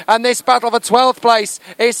position. And this battle for 12th place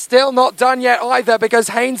is still not done yet either, because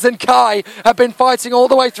Haynes and Kai have been fighting all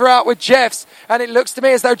the way throughout with Jeffs. And it looks to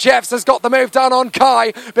me as though Jeffs has got the move done on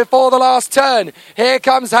Kai before the last turn. Here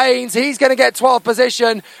comes Haynes. He's going to get 12th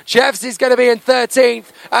position. Jeffs is going to be in 13th.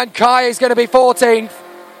 And Kai is going to be 14th.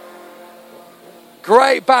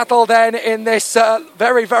 Great battle then in this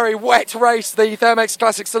very, very wet race, the Thermex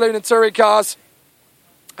Classic Saloon and Touring Cars.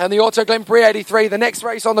 And the Autoglym Prix 83, the next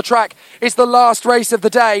race on the track, is the last race of the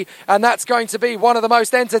day, and that's going to be one of the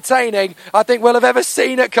most entertaining I think we'll have ever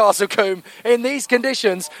seen at Castle Combe. In these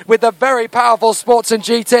conditions, with the very powerful Sports and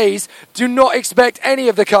GTs, do not expect any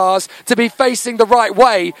of the cars to be facing the right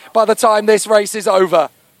way by the time this race is over.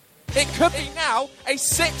 It could be now a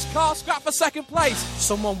 6-car scrap for second place.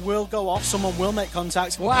 Someone will go off, someone will make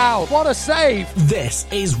contact. Wow, what a save! This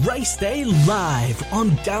is Race Day Live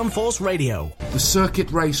on Downforce Radio. The Circuit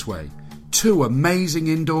Raceway. 2 amazing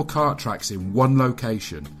indoor kart tracks in one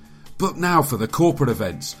location. Book now for the corporate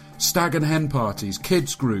events, stag and hen parties,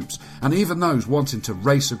 kids groups, and even those wanting to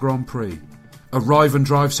race a Grand Prix. Arrive and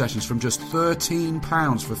drive sessions from just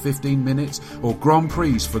 £13 for 15 minutes, or Grand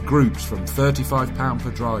Prix for groups from £35 per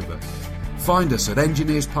driver. Find us at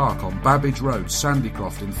Engineers Park on Babbage Road,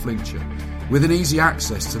 Sandycroft in Flintshire, with easy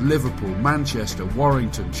access to Liverpool, Manchester,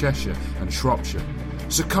 Warrington, Cheshire and Shropshire.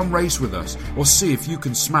 So come race with us, or see if you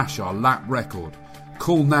can smash our lap record.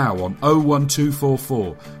 Call now on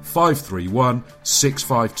 01244 531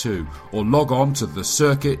 652 or log on to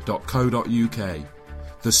thecircuit.co.uk.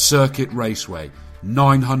 The Circuit Raceway,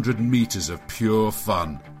 900 metres of pure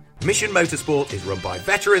fun. Mission Motorsport is run by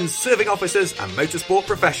veterans, serving officers and motorsport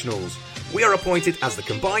professionals. We are appointed as the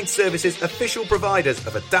Combined Services official providers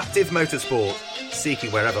of adaptive motorsport,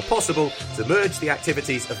 seeking wherever possible to merge the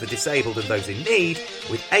activities of the disabled and those in need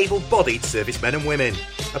with able-bodied servicemen and women.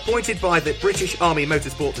 Appointed by the British Army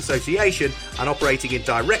Motorsport Association and operating in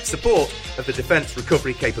direct support of the Defence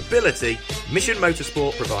Recovery Capability, Mission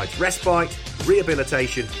Motorsport provides respite,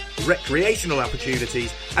 rehabilitation, recreational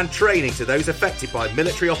opportunities and training to those affected by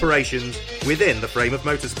military operations within the frame of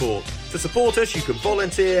motorsport. To support us, you can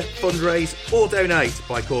volunteer, fundraise or donate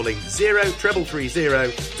by calling 0330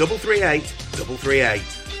 338 338.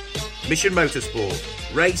 Mission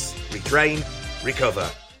Motorsport. Race, retrain, recover.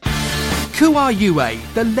 Kua Yue,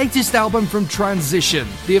 the latest album from Transition,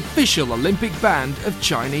 the official Olympic band of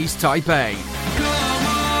Chinese Taipei.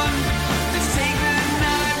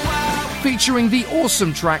 Featuring the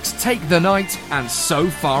awesome tracks Take the Night and So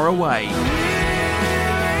Far Away.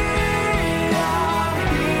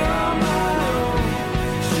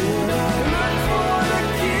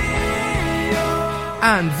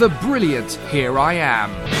 And the brilliant Here I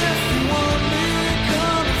Am.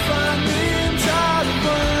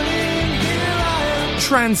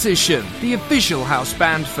 Transition, the official house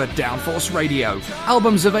band for Downforce Radio.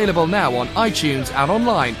 Albums available now on iTunes and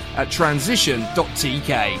online at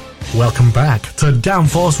transition.tk. Welcome back to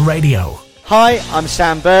Downforce Radio. Hi, I'm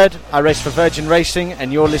Sam Bird. I race for Virgin Racing,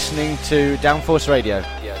 and you're listening to Downforce Radio.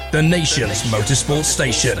 The nation's motorsport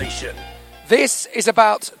station. This is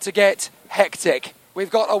about to get hectic. We've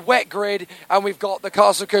got a wet grid and we've got the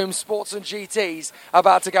Castle Combe Sports and GTs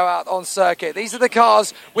about to go out on circuit. These are the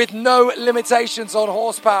cars with no limitations on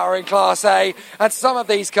horsepower in Class A, and some of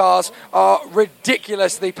these cars are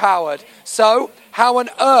ridiculously powered. So, how on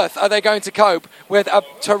earth are they going to cope with a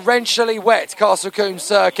torrentially wet Castle Combe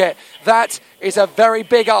circuit? That is a very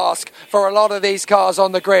big ask for a lot of these cars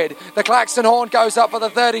on the grid. The klaxon horn goes up for the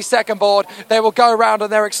 30-second board. They will go around on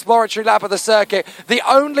their exploratory lap of the circuit. The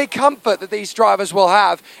only comfort that these drivers will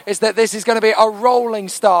have is that this is going to be a rolling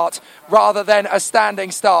start rather than a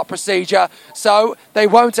standing start procedure. So they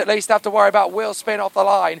won't at least have to worry about wheel spin off the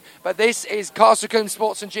line. But this is Castle Combe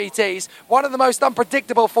Sports and GTs, one of the most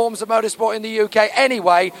unpredictable forms of motorsport in the UK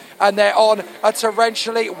anyway, and they're on a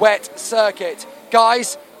torrentially wet circuit.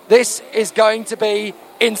 Guys, this is going to be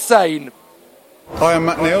insane. Hi, I'm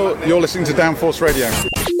Matt Neal. You're listening to Downforce Radio.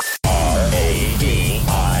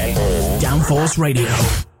 Downforce Radio.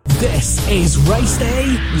 This is Race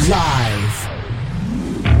Day Live.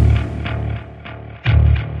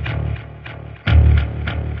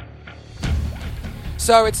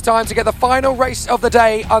 So it's time to get the final race of the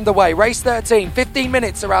day underway. Race 13, 15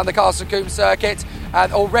 minutes around the Castle Combe circuit,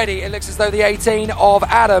 and already it looks as though the 18 of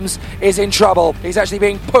Adams is in trouble. He's actually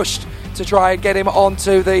being pushed to try and get him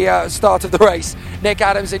onto the start of the race. Nick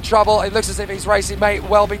Adams in trouble. It looks as if his racing mate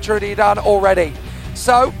will be truly done already.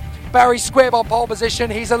 So Barry Squibb on pole position.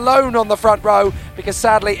 He's alone on the front row because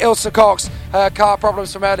sadly Ilse Cox, her car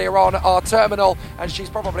problems from earlier on are terminal, and she's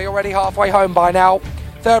probably already halfway home by now.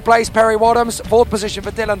 Third place, Perry Wadhams. Fourth position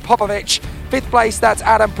for Dylan Popovich. Fifth place, that's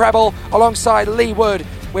Adam Preble, alongside Lee Wood,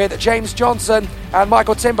 with James Johnson and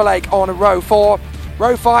Michael Timberlake on row 4.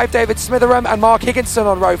 Row 5, David Smitheram and Mark Higginson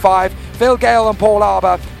on row 5. Phil Gale and Paul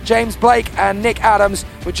Arbour. James Blake and Nick Adams,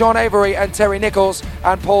 with John Avery and Terry Nichols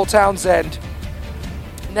and Paul Townsend.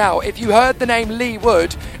 Now, if you heard the name Lee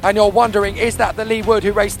Wood and you're wondering, is that the Lee Wood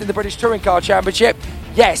who raced in the British Touring Car Championship?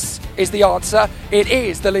 Yes, is the answer. It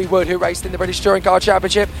is the Lee Wood who raced in the British Touring Car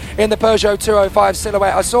Championship in the Peugeot 205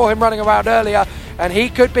 Silhouette. I saw him running around earlier, and he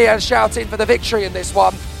could be a shout in for the victory in this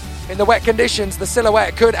one. In the wet conditions, the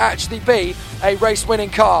Silhouette could actually be a race-winning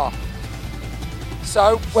car.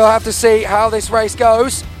 So we'll have to see how this race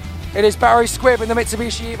goes. It is Barry Squibb in the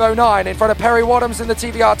Mitsubishi Evo 9 in front of Perry Wadhams in the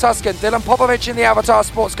TVR Tuscan, Dylan Popovic in the Avatar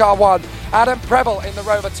Sports Car 1, Adam Preble in the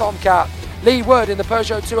Rover Tomcat, Lee Wood in the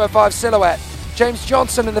Peugeot 205 Silhouette, James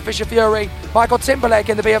Johnson in the Fisher Fury, Michael Timberlake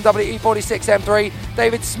in the BMW E46 M3,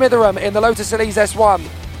 David Smitheram in the Lotus Elise S1,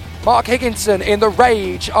 Mark Higginson in the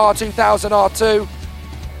Rage R2000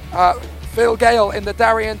 R2, Phil Gale in the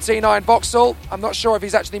Darien T9 Vauxhall. I'm not sure if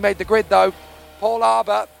he's actually made the grid though. Paul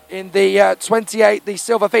Arbour in the 28, the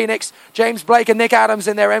Silver Phoenix, James Blake and Nick Adams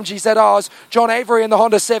in their MG-ZRs, John Avery in the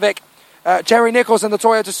Honda Civic, Jerry Nichols in the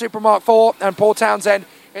Toyota Supermark 4, and Paul Townsend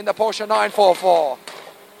in the Porsche 944.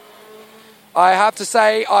 I have to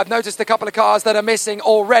say, I've noticed a couple of cars that are missing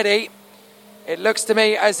already. It looks to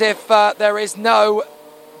me as if there is no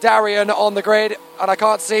Darien on the grid, and I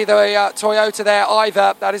can't see the Toyota there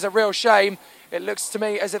either. That is a real shame. It looks to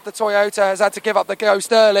me as if the Toyota has had to give up the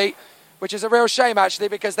ghost early, which is a real shame, actually,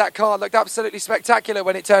 because that car looked absolutely spectacular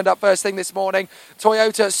when it turned up first thing this morning.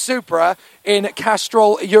 Toyota Supra in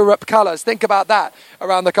Castrol Europe colours. Think about that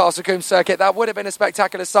around the Castle Combe circuit. That would have been a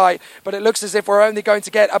spectacular sight, but it looks as if we're only going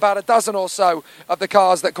to get about a dozen or so of the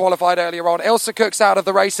cars that qualified earlier on. Ilse Cook's out of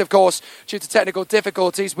the race, of course, due to technical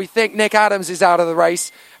difficulties. We think Nick Adams is out of the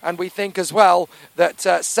race, and we think as well that,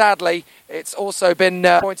 sadly, it's also been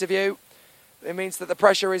point of view. It means that the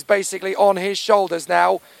pressure is basically on his shoulders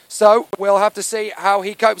now. So we'll have to see how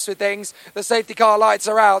he copes with things. The safety car lights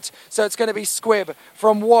are out, so it's going to be Squibb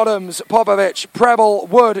from Wadhams, Popovic, Preble,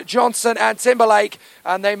 Wood, Johnson and Timberlake,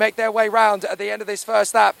 and they make their way round at the end of this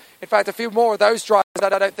first lap. In fact, a few more of those drivers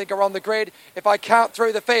that I don't think are on the grid. If I count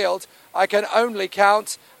through the field, I can only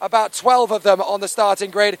count about 12 of them on the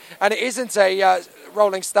starting grid, and it isn't a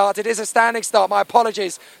rolling start, it is a standing start, my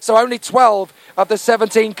apologies. So only 12 of the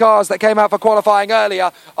 17 cars that came out for qualifying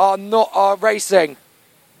earlier are racing.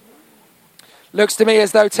 Looks to me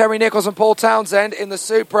as though Terry Nichols and Paul Townsend in the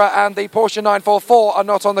Supra and the Porsche 944 are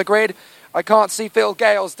not on the grid. I can't see Phil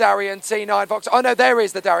Gale's Darien T9 Vauxhall. Oh no, there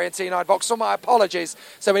is the Darien T9 Vauxhall, my apologies.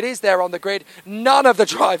 So it is there on the grid. None of the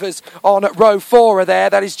drivers on row 4 are there.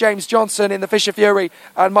 That is James Johnson in the Fisher Fury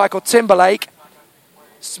and Michael Timberlake.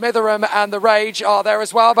 Smitheram and the Rage are there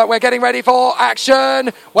as well, but we're getting ready for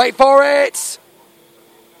action. Wait for it.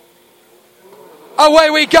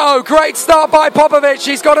 Away we go. Great start by Popovic.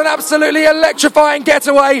 He's got an absolutely electrifying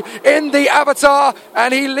getaway in the Avatar,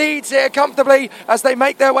 and he leads here comfortably as they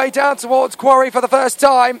make their way down towards Quarry for the first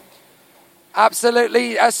time.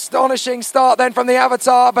 Absolutely astonishing start then from the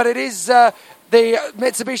Avatar, but it is the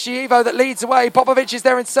Mitsubishi Evo that leads away. Popovic is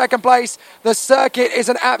there in second place. The circuit is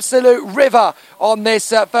an absolute river on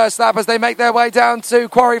this first lap as they make their way down to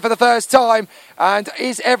Quarry for the first time. And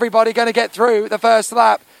is everybody going to get through the first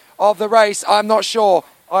lap of the race? I'm not sure.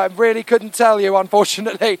 I really couldn't tell you,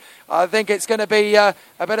 unfortunately. I think it's going to be a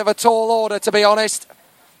bit of a tall order, to be honest.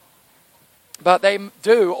 But they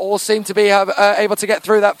do all seem to be able to get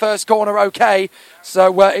through that first corner okay.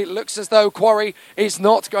 So it looks as though Quarry is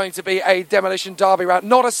not going to be a demolition derby round.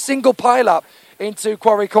 Not a single pile-up into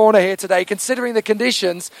Quarry Corner here today. Considering the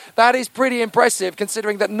conditions, that is pretty impressive,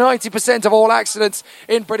 considering that 90% of all accidents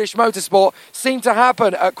in British motorsport seem to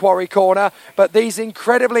happen at Quarry Corner. But these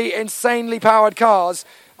incredibly, insanely powered cars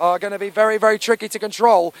are going to be very, very tricky to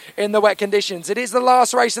control in the wet conditions. It is the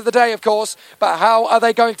last race of the day, of course, but how are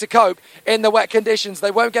they going to cope in the wet conditions? They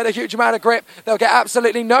won't get a huge amount of grip. They'll get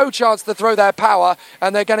absolutely no chance to throw their power,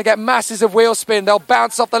 and they're going to get masses of wheel spin. They'll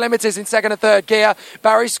bounce off the limiters in second and third gear.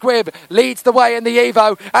 Barry Squibb leads the way in the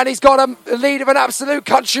Evo, and he's got a lead of an absolute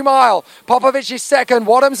country mile. Popovic is second.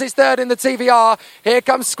 Wadhams is third in the TVR. Here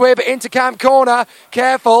comes Squibb into Camp Corner.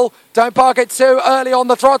 Careful. Don't park it too early on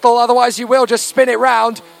the throttle, otherwise you will just spin it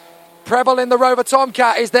round. Preble in the Rover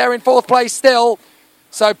Tomcat is there in fourth place still.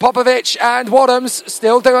 So Popovic and Wadhams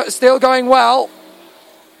still going well.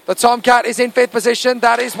 The Tomcat is in fifth position.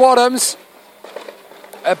 That is Wadhams.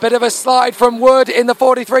 A bit of a slide from Wood in the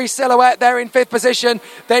 43 Silhouette there in fifth position.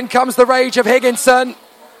 Then comes the Rage of Higginson.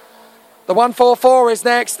 The 144 is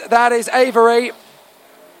next. That is Avery.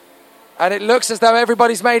 And it looks as though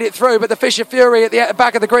everybody's made it through, but the Fisher Fury at the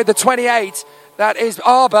back of the grid, the 28, that is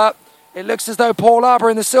Arbour. It looks as though Paul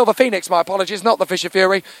Arbour in the Silver Phoenix, my apologies, not the Fisher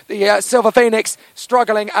Fury, the Silver Phoenix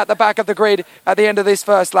struggling at the back of the grid at the end of this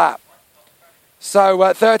first lap.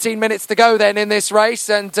 So 13 minutes to go then in this race,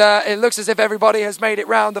 and it looks as if everybody has made it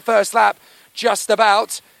round the first lap just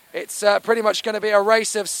about. It's pretty much going to be a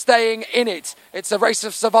race of staying in it. It's a race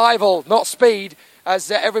of survival, not speed,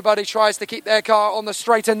 as everybody tries to keep their car on the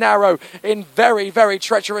straight and narrow in very, very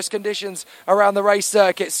treacherous conditions around the race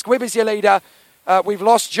circuit. Squibb is your leader. We've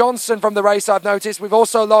lost Johnson from the race, I've noticed. We've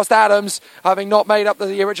also lost Adams, having not made up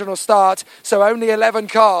the original start. So only 11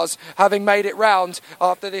 cars having made it round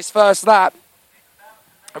after this first lap.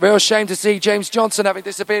 A real shame to see James Johnson having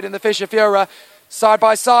disappeared in the Fischer Fura. Side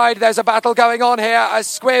by side, there's a battle going on here as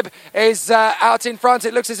Squibb is out in front.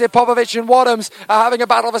 It looks as if Popovic and Wadhams are having a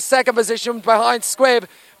battle for second position behind Squibb.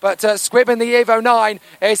 But Squibb in the Evo 9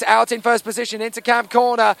 is out in first position into Camp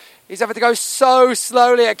Corner. He's having to go so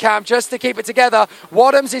slowly at Camp just to keep it together.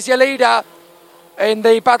 Wadhams is your leader in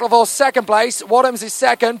the battle for second place. Wadhams is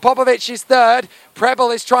second. Popovic is third.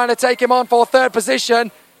 Preble is trying to take him on for third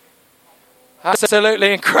position.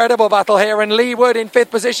 Absolutely incredible battle here, and Lee Wood in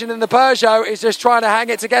fifth position in the Peugeot is just trying to hang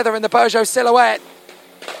it together in the Peugeot Silhouette.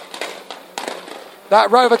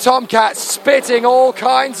 That Rover Tomcat spitting all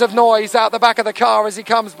kinds of noise out the back of the car as he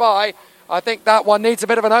comes by. I think that one needs a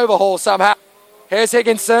bit of an overhaul somehow. Here's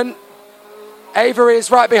Higginson. Avery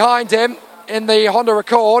is right behind him in the Honda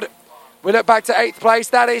Accord. We look back to 8th place.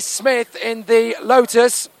 That is Smith in the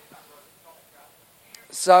Lotus.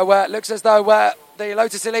 So it looks as though the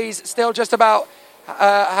Lotus Elise still just about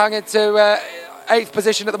hanging to 8th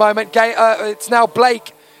position at the moment. It's now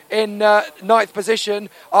Blake in 9th position.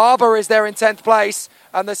 Arbour is there in 10th place.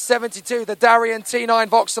 And the 72, the Darien T9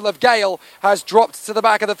 Vauxhall of Gale, has dropped to the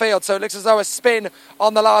back of the field. So it looks as though a spin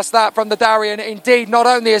on the last lap from the Darien. Indeed, not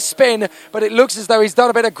only a spin, but it looks as though he's done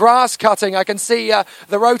a bit of grass cutting. I can see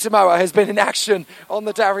the rotomower has been in action on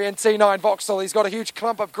the Darien T9 Vauxhall. He's got a huge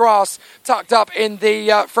clump of grass tucked up in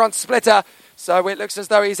the front splitter. So it looks as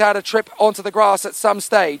though he's had a trip onto the grass at some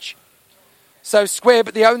stage. So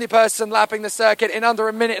Squibb, the only person lapping the circuit in under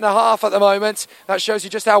a minute and a half at the moment. That shows you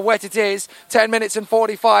just how wet it is. 10 minutes and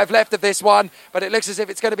 45 left of this one, but it looks as if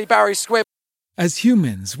it's going to be Barry Squibb. As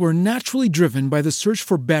humans, we're naturally driven by the search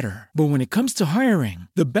for better. But when it comes to hiring,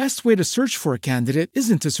 the best way to search for a candidate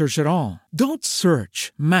isn't to search at all. Don't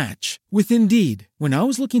search, match with Indeed. When I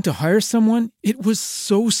was looking to hire someone, it was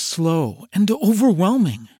so slow and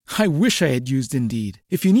overwhelming. I wish I had used Indeed.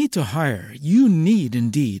 If you need to hire, you need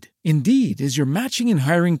Indeed. Indeed is your matching and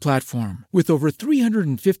hiring platform with over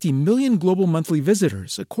 350 million global monthly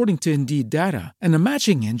visitors, according to Indeed data, and a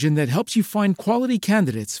matching engine that helps you find quality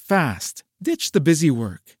candidates fast. Ditch the busy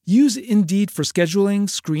work. Use Indeed for scheduling,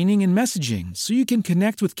 screening, and messaging so you can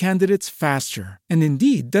connect with candidates faster. And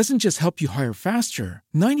Indeed doesn't just help you hire faster.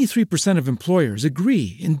 93% of employers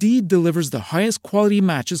agree Indeed delivers the highest quality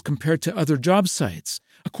matches compared to other job sites,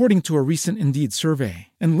 according to a recent Indeed survey.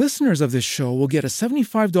 And listeners of this show will get a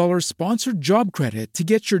 $75 sponsored job credit to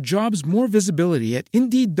get your jobs more visibility at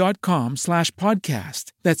Indeed.com/podcast.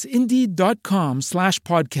 That's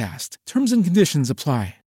Indeed.com/podcast. Terms and conditions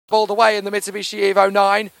apply. All the way in the Mitsubishi Evo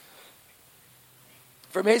 9.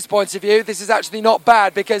 From his point of view, this is actually not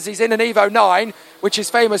bad because he's in an Evo 9, which is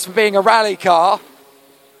famous for being a rally car.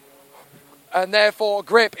 And therefore,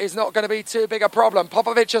 grip is not going to be too big a problem.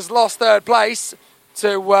 Popovic has lost third place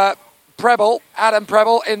to Preble, Adam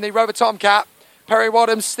Preble in the Rover Tomcat. Perry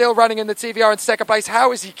Wadhams still running in the TVR in second place.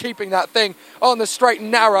 How is he keeping that thing on the straight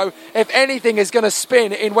and narrow? If anything is going to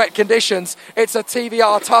spin in wet conditions, it's a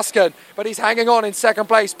TVR Tuscan. But he's hanging on in second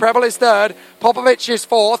place. Preble is third. Popovic is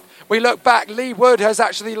fourth. We look back. Lee Wood has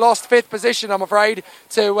actually lost fifth position, I'm afraid,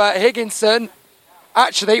 to Higginson.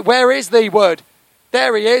 Actually, where is Lee Wood?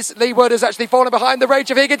 There he is. Lee Wood has actually fallen behind the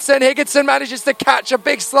rage of Higginson. Higginson manages to catch a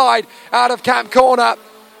big slide out of Camp Corner.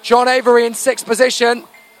 John Avery in sixth position.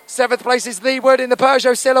 Seventh place is Lee Wood in the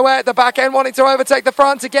Peugeot Silhouette. The back end wanting to overtake the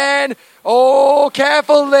front again. Oh,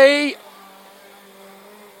 careful, Lee.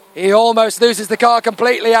 He almost loses the car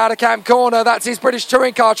completely out of Camp Corner. That's his British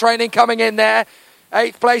touring car training coming in there.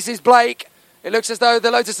 Eighth place is Blake. It looks as though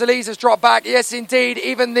the Lotus Elise has dropped back. Yes, indeed.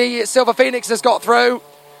 Even the Silver Phoenix has got through.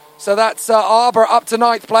 So that's Arbour up to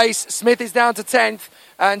 9th place. Smith is down to 10th.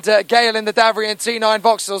 And Gale in the Darien T9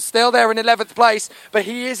 Vauxhall still there in 11th place. But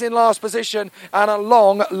he is in last position and a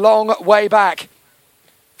long, long way back.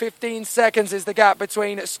 15 seconds is the gap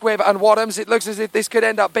between Squibb and Wadhams. It looks as if this could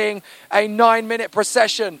end up being a 9-minute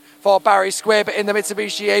procession for Barry Squibb in the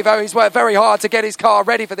Mitsubishi Evo. He's worked very hard to get his car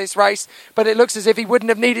ready for this race, but it looks as if he wouldn't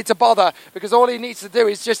have needed to bother because all he needs to do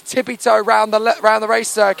is just tippy-toe round the race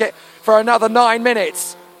circuit for another 9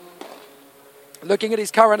 minutes. Looking at his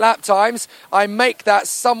current lap times, I make that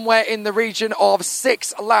somewhere in the region of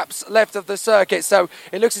 6 laps left of the circuit. So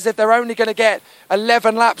it looks as if they're only going to get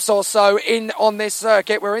 11 laps or so in on this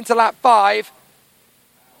circuit. We're into lap 5.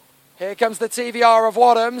 Here comes the TVR of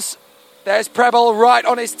Wadhams. There's Preble right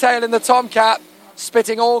on his tail in the Tomcat,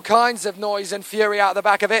 spitting all kinds of noise and fury out the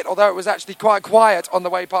back of it, although it was actually quite quiet on the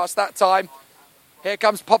way past that time. Here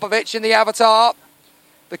comes Popovic in the Avatar.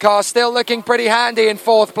 The car still looking pretty handy in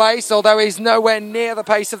 4th place, although he's nowhere near the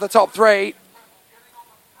pace of the top 3.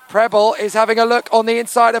 Preble is having a look on the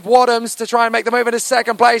inside of Wadhams to try and make the move into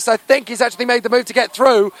 2nd place. I think he's actually made the move to get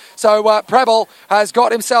through. So Preble has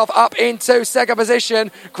got himself up into 2nd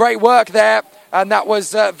position. Great work there, and that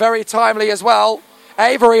was very timely as well.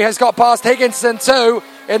 Avery has got past Higginson too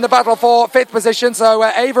in the battle for 5th position. So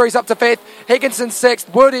Avery's up to 5th, Higginson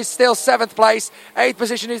 6th, Wood is still 7th place. 8th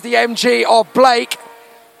position is the MG of Blake.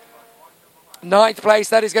 9th place,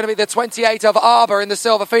 that is going to be the 28 of Arbour in the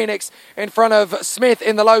Silver Phoenix in front of Smith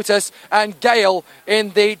in the Lotus and Gale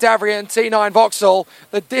in the Davrian T9 Vauxhall.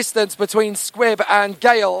 The distance between Squibb and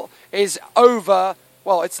Gale is over,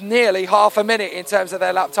 well, it's nearly half a minute in terms of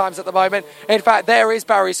their lap times at the moment. In fact, there is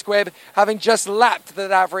Barry Squibb having just lapped the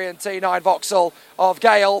Davrian T9 Vauxhall of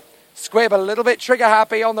Gale. Squibb a little bit trigger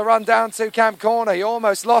happy on the run down to Camp Corner. He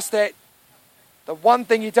almost lost it. The one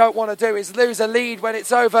thing you don't want to do is lose a lead when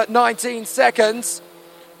it's over 19 seconds.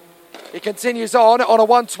 He continues on a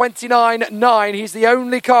 1:29.9. He's the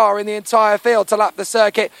only car in the entire field to lap the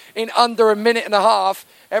circuit in under a minute and a half.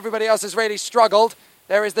 Everybody else has really struggled.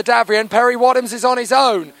 There is the Davrian. Perry Wadhams is on his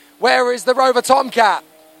own. Where is the Rover Tomcat?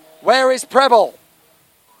 Where is Preble?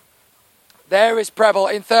 There is Preble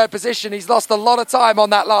in 3rd position. He's lost a lot of time on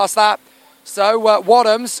that last lap. So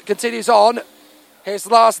Wadhams continues on. His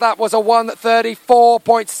last lap was a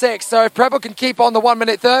 1:34.6. So if Preble can keep on the 1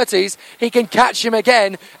 minute 30s, he can catch him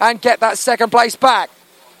again and get that 2nd place back.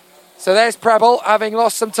 So there's Preble having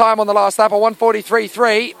lost some time on the last lap, a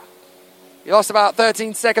 1:43.3. He lost about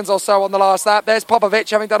 13 seconds or so on the last lap. There's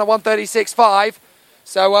Popovic having done a 1:36.5.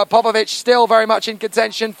 So Popovic still very much in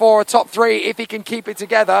contention for a top 3 if he can keep it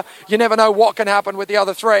together. You never know what can happen with the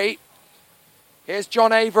other 3. Here's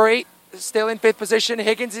John Avery. Still in 5th position.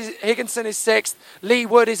 Higginson is 6th. Lee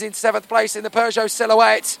Wood is in 7th place in the Peugeot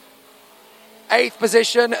Silhouette. 8th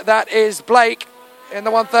position, that is Blake in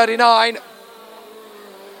the 1:39.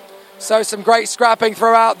 So some great scrapping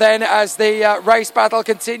throughout then as the race battle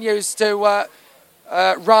continues to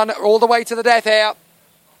run all the way to the death here.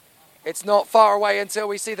 It's not far away until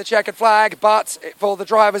we see the checkered flag, but for the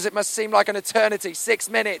drivers it must seem like an eternity. 6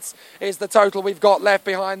 minutes is the total we've got left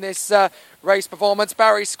behind this race performance.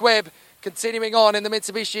 Barry Squibb continuing on in the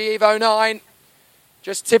Mitsubishi Evo 9.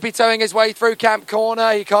 Just tippy-toeing his way through Camp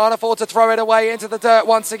Corner. He can't afford to throw it away into the dirt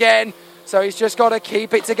once again, so he's just got to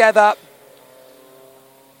keep it together.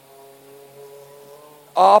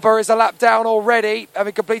 Arbour is a lap down already,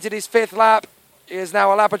 having completed his 5th lap. He is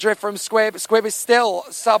now a lap adrift from Squibb. Squibb is still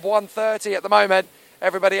sub 1:30 at the moment.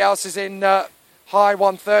 Everybody else is in high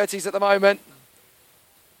 1:30s at the moment.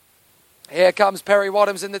 Here comes Perry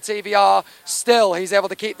Wadhams in the TVR. Still, he's able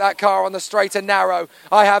to keep that car on the straight and narrow.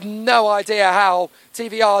 I have no idea how.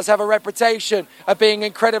 TVRs have a reputation of being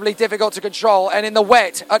incredibly difficult to control, and in the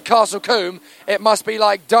wet at Castle Combe, it must be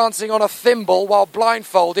like dancing on a thimble while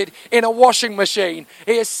blindfolded in a washing machine.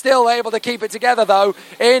 He is still able to keep it together, though,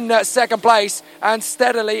 in 2nd place and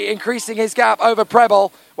steadily increasing his gap over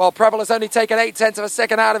Preble. Well, Preble has only taken 0.8 of a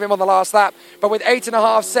second out of him on the last lap, but with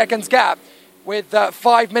 8.5 seconds gap, with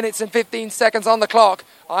 5 minutes and 15 seconds on the clock,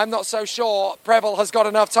 I'm not so sure Preble has got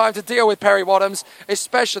enough time to deal with Perry Wadhams,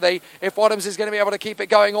 especially if Wadhams is going to be able to keep it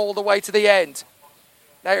going all the way to the end.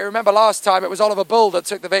 Now, you remember last time it was Oliver Bull that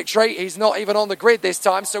took the victory. He's not even on the grid this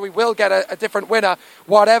time, so we will get a different winner,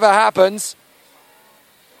 whatever happens.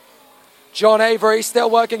 John Avery still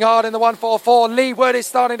working hard in the 144. Lee Wood is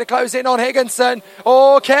starting to close in on Higginson.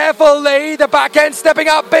 Oh, careful, Lee. The back end stepping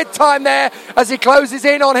up big time there as he closes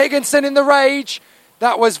in on Higginson in the rage.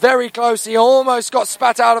 That was very close. He almost got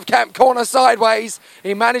spat out of Camp Corner sideways.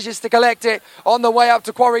 He manages to collect it on the way up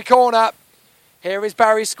to Quarry Corner. Here is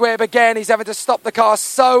Barry Squibb again. He's having to stop the car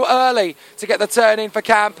so early to get the turn in for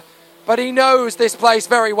Camp. But he knows this place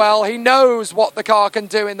very well. He knows what the car can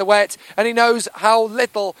do in the wet, and he knows how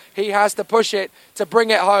little he has to push it to bring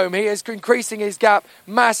it home. He is increasing his gap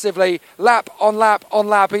massively, lap on lap on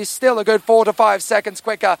lap. He's still a good 4 to 5 seconds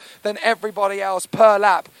quicker than everybody else per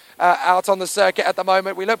lap out on the circuit at the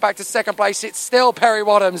moment. We look back to 2nd place. It's still Perry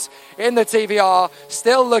Wadhams in the TVR,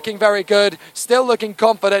 still looking very good, still looking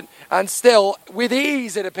confident, and still, with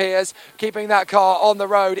ease it appears, keeping that car on the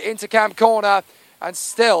road into Camp Corner. And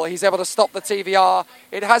still, he's able to stop the TVR.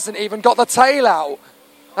 It hasn't even got the tail out.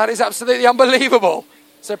 That is absolutely unbelievable.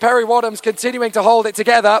 So Perry Wadhams continuing to hold it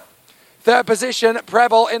together. 3rd position,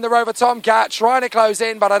 Preble in the Rover Tomcat, trying to close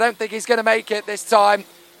in, but I don't think he's going to make it this time.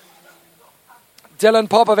 Dylan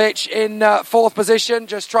Popovic in fourth position,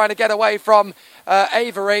 just trying to get away from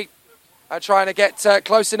Avery. Trying to get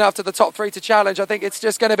close enough to the top three to challenge. I think it's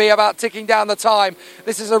just going to be about ticking down the time.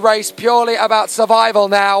 This is a race purely about survival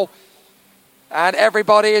now. And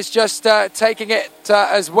everybody is just taking it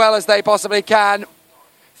as well as they possibly can.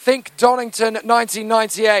 Think Donington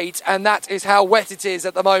 1998, and that is how wet it is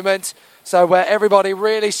at the moment. So everybody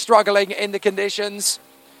really struggling in the conditions.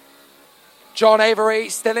 John Avery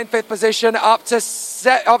still in fifth position. Up to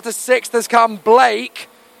sixth has come Blake.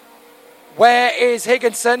 Where is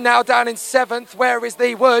Higginson? Now down in seventh. Where is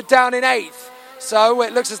Lee Wood? Down in eighth. So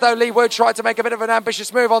it looks as though Lee Wood tried to make a bit of an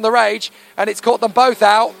ambitious move on the Rage, and it's caught them both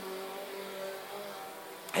out.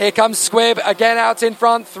 Here comes Squibb again out in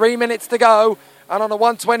front. 3 minutes to go. And on a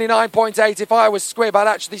 129.8, if I was Squibb, I'd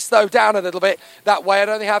actually slow down a little bit. That way I'd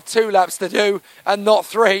only have 2 laps to do and not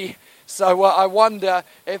 3. So I wonder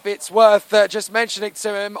if it's worth just mentioning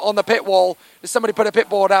to him on the pit wall. If somebody put a pit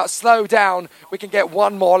board out, slow down. We can get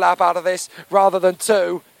 1 more lap out of this rather than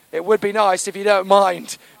 2. It would be nice if you don't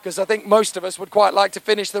mind, because I think most of us would quite like to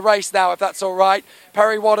finish the race now, if that's all right.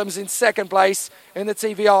 Perry Wadham's in second place in the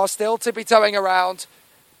TVR, still tippy-toeing around.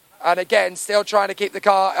 And again, still trying to keep the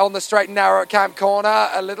car on the straight and narrow at Camp Corner.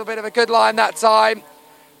 A little bit of a good line that time.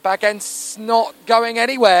 Back end's not going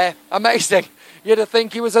anywhere. Amazing. You'd have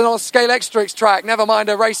think he was on a Scale Extrix track, never mind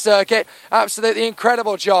a race circuit. Absolutely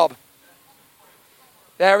incredible job.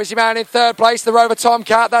 There is your man in third place, the Rover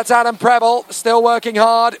Tomcat. That's Adam Preble, still working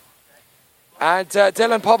hard. And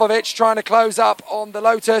Dylan Popovic trying to close up on the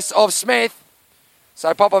Lotus of Smith.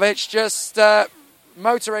 So Popovic just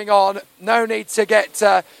motoring on. No need to get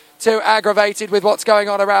too aggravated with what's going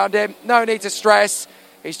on around him. No need to stress.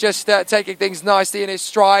 He's just taking things nicely in his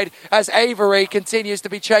stride as Avery continues to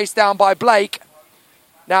be chased down by Blake.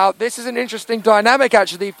 Now, this is an interesting dynamic,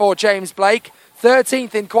 actually, for James Blake.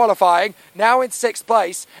 13th in qualifying, now in 6th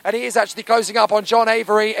place, and he is actually closing up on John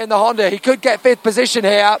Avery in the Honda. He could get 5th position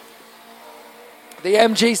here. The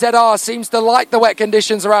MGZR seems to like the wet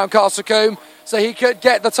conditions around Castlecombe, so he could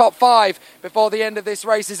get the top 5 before the end of this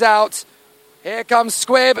race is out. Here comes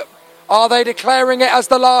Squibb. Are they declaring it as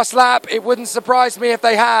the last lap? It wouldn't surprise me if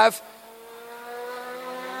they have.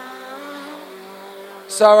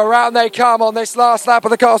 So around they come on this last lap of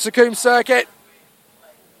the Castlecombe circuit.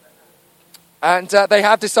 And they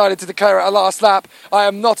have decided to declare it a last lap. I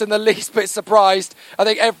am not in the least bit surprised. I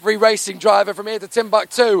think every racing driver from here to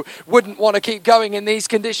Timbuktu wouldn't want to keep going in these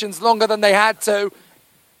conditions longer than they had to.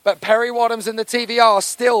 But Perry Wadham's in the TVR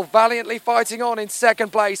still valiantly fighting on in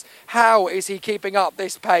second place. How is he keeping up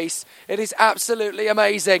this pace? It is absolutely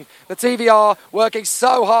amazing. The TVR working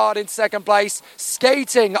so hard in second place,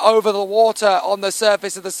 skating over the water on the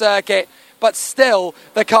surface of the circuit. But still,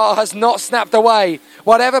 the car has not snapped away.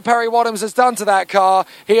 Whatever Perry Wadhams has done to that car,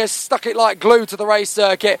 he has stuck it like glue to the race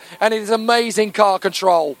circuit, and it is amazing car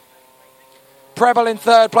control. Preble in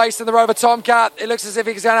third place in the Rover Tomcat. It looks as if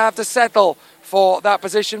he's going to have to settle for that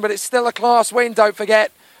position, but it's still a Class win, don't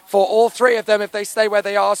forget, for all 3 of them if they stay where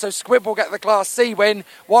they are. So Squibb will get the Class C win,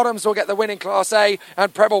 Wadhams will get the win in Class A,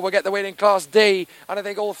 and Preble will get the win in Class D. And I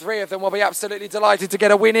think all 3 of them will be absolutely delighted to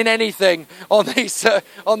get a win in anything on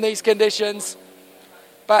these conditions.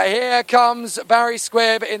 But here comes Barry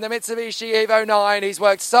Squibb in the Mitsubishi Evo 9. He's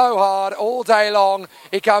worked so hard all day long.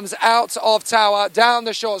 He comes out of Tower, down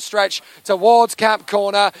the short stretch towards Camp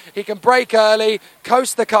Corner. He can brake early,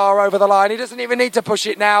 coast the car over the line. He doesn't even need to push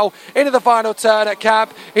it now. Into the final turn at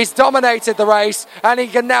Camp. He's dominated the race, and he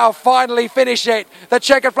can now finally finish it. The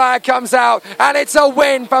checkered flag comes out, and it's a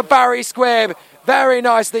win for Barry Squibb. Very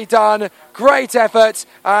nicely done. Great effort,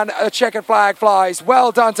 and a checkered flag flies.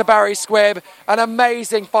 Well done to Barry Squibb. An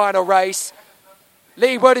amazing final race.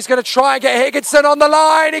 Lee Wood is going to try and get Higginson on the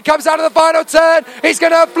line. He comes out of the final turn. He's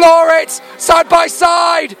going to floor it side by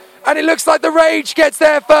side. And it looks like the Rage gets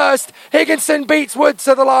there first. Higginson beats Wood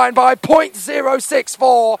to the line by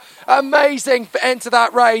 0.064. Amazing end to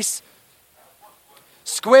that race.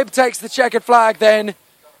 Squibb takes the checkered flag then,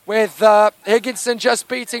 with Higginson just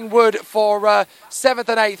beating Wood for 7th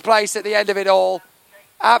and 8th place at the end of it all.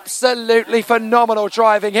 Absolutely phenomenal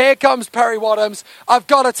driving. Here comes Perry Wadhams. I've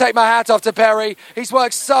got to take my hat off to Perry. He's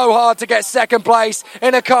worked so hard to get second place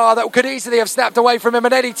in a car that could easily have snapped away from him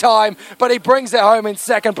at any time, but he brings it home in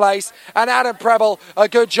second place. And Adam Preble, a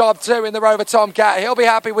good job too in the Rover Tomcat. He'll be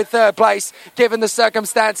happy with third place given the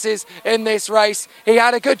circumstances in this race. He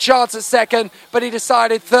had a good chance at second, but he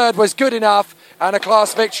decided third was good enough, and a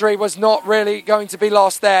class victory was not really going to be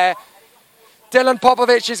lost there. Dylan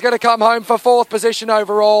Popovic is going to come home for 4th position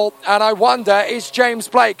overall, and I wonder, is James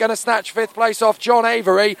Blake going to snatch 5th place off John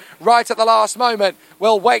Avery right at the last moment?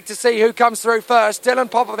 We'll wait to see who comes through first. Dylan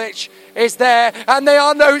Popovic is there, and they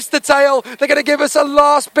are nose to tail. They're going to give us a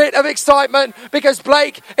last bit of excitement because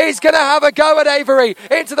Blake is going to have a go at Avery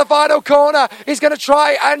into the final corner. He's going to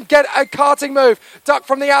try and get a karting move. Duck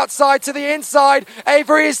from the outside to the inside.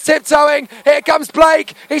 Avery is tiptoeing. Here comes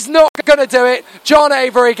Blake. He's not going to do it. John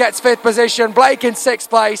Avery gets 5th position. Blake in 6th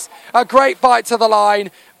place. A great fight to the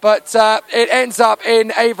line, but it ends up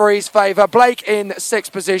in Avery's favour. Blake in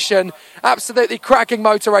 6th position. Absolutely cracking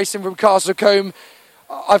motor racing from Castle Combe.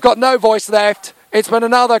 I've got no voice left. It's been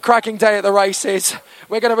another cracking day at the races.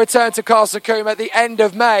 We're going to return to Castle Combe at the end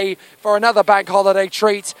of May for another bank holiday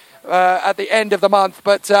treat at the end of the month.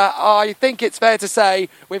 But I think it's fair to say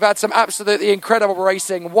we've had some absolutely incredible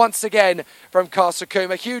racing once again from Castle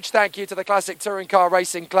Combe. A huge thank you to the Classic Touring Car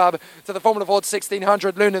Racing Club, to the Formula Ford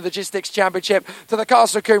 1600 Lunar Logistics Championship, to the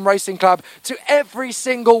Castle Combe Racing Club, to every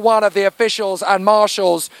single one of the officials and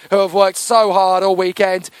marshals who have worked so hard all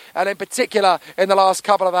weekend, and in particular in the last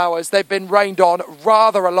couple of hours. They've been rained on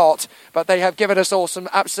rather a lot, but they have given us all some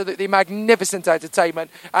absolutely magnificent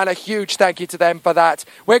entertainment, and a huge thank you to them for that.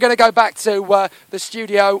 We're going to go back to the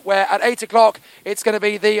studio where at 8 o'clock it's going to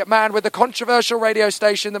be the man with the controversial radio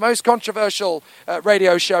station, the most controversial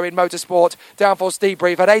radio show in motorsport, Downforce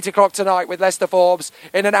Debrief, at 8 o'clock tonight with Lester Forbes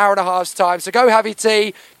in an hour and a half's time. So go have your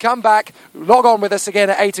tea, come back, log on with us again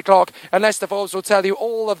at 8 o'clock, and Lester Forbes will tell you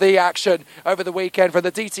all of the action over the weekend from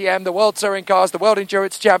the DTM, the World Touring Cars, the World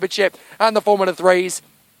Endurance Championship and the Formula 3s.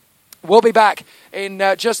 We'll be back in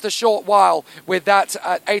just a short while with that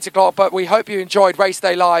at 8 o'clock, but we hope you enjoyed Race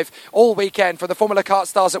Day Live all weekend from the Formula Kart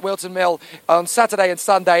Stars at Wilton Mill on Saturday and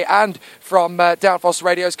Sunday, and from Downforce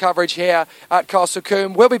Radio's coverage here at Castle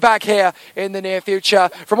Combe. We'll be back here in the near future.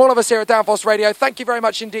 From all of us here at Downforce Radio, thank you very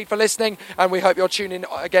much indeed for listening, and we hope you'll tune in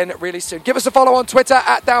again really soon. Give us a follow on Twitter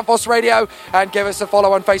at Downforce Radio, and give us a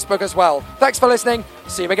follow on Facebook as well. Thanks for listening.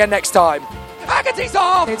 See you again next time. Haggerty's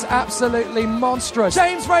off! It's absolutely monstrous.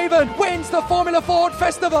 James Raven wins the Formula Ford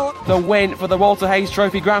Festival. The win for the Walter Hayes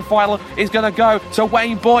Trophy Grand Final is going to go to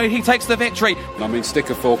Wayne Boyd. He takes the victory. I mean,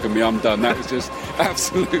 stick a fork in me, I'm done. That was just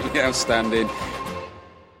absolutely outstanding.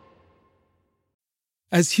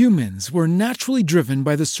 As humans, we're naturally driven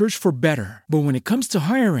by the search for better. But when it comes to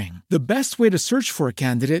hiring, the best way to search for a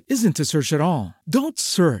candidate isn't to search at all. Don't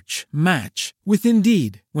search, match with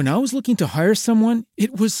Indeed. When I was looking to hire someone,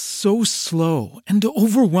 it was so slow and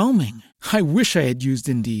overwhelming. I wish I had used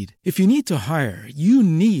Indeed. If you need to hire, you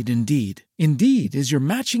need Indeed. Indeed is your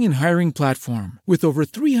matching and hiring platform with over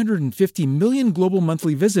 350 million global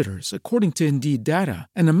monthly visitors, according to Indeed data,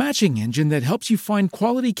 and a matching engine that helps you find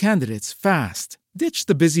quality candidates fast. Ditch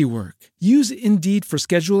the busy work. Use Indeed for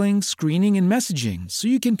scheduling, screening, and messaging so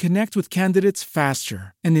you can connect with candidates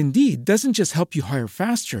faster. And Indeed doesn't just help you hire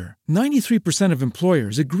faster. 93% of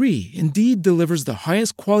employers agree Indeed delivers the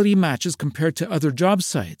highest quality matches compared to other job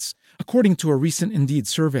sites, according to a recent Indeed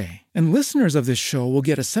survey. And listeners of this show will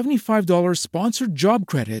get a $75 sponsored job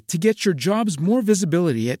credit to get your jobs more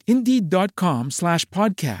visibility at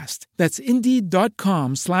Indeed.com/podcast. That's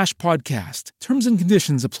Indeed.com/podcast. Terms and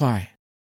conditions apply.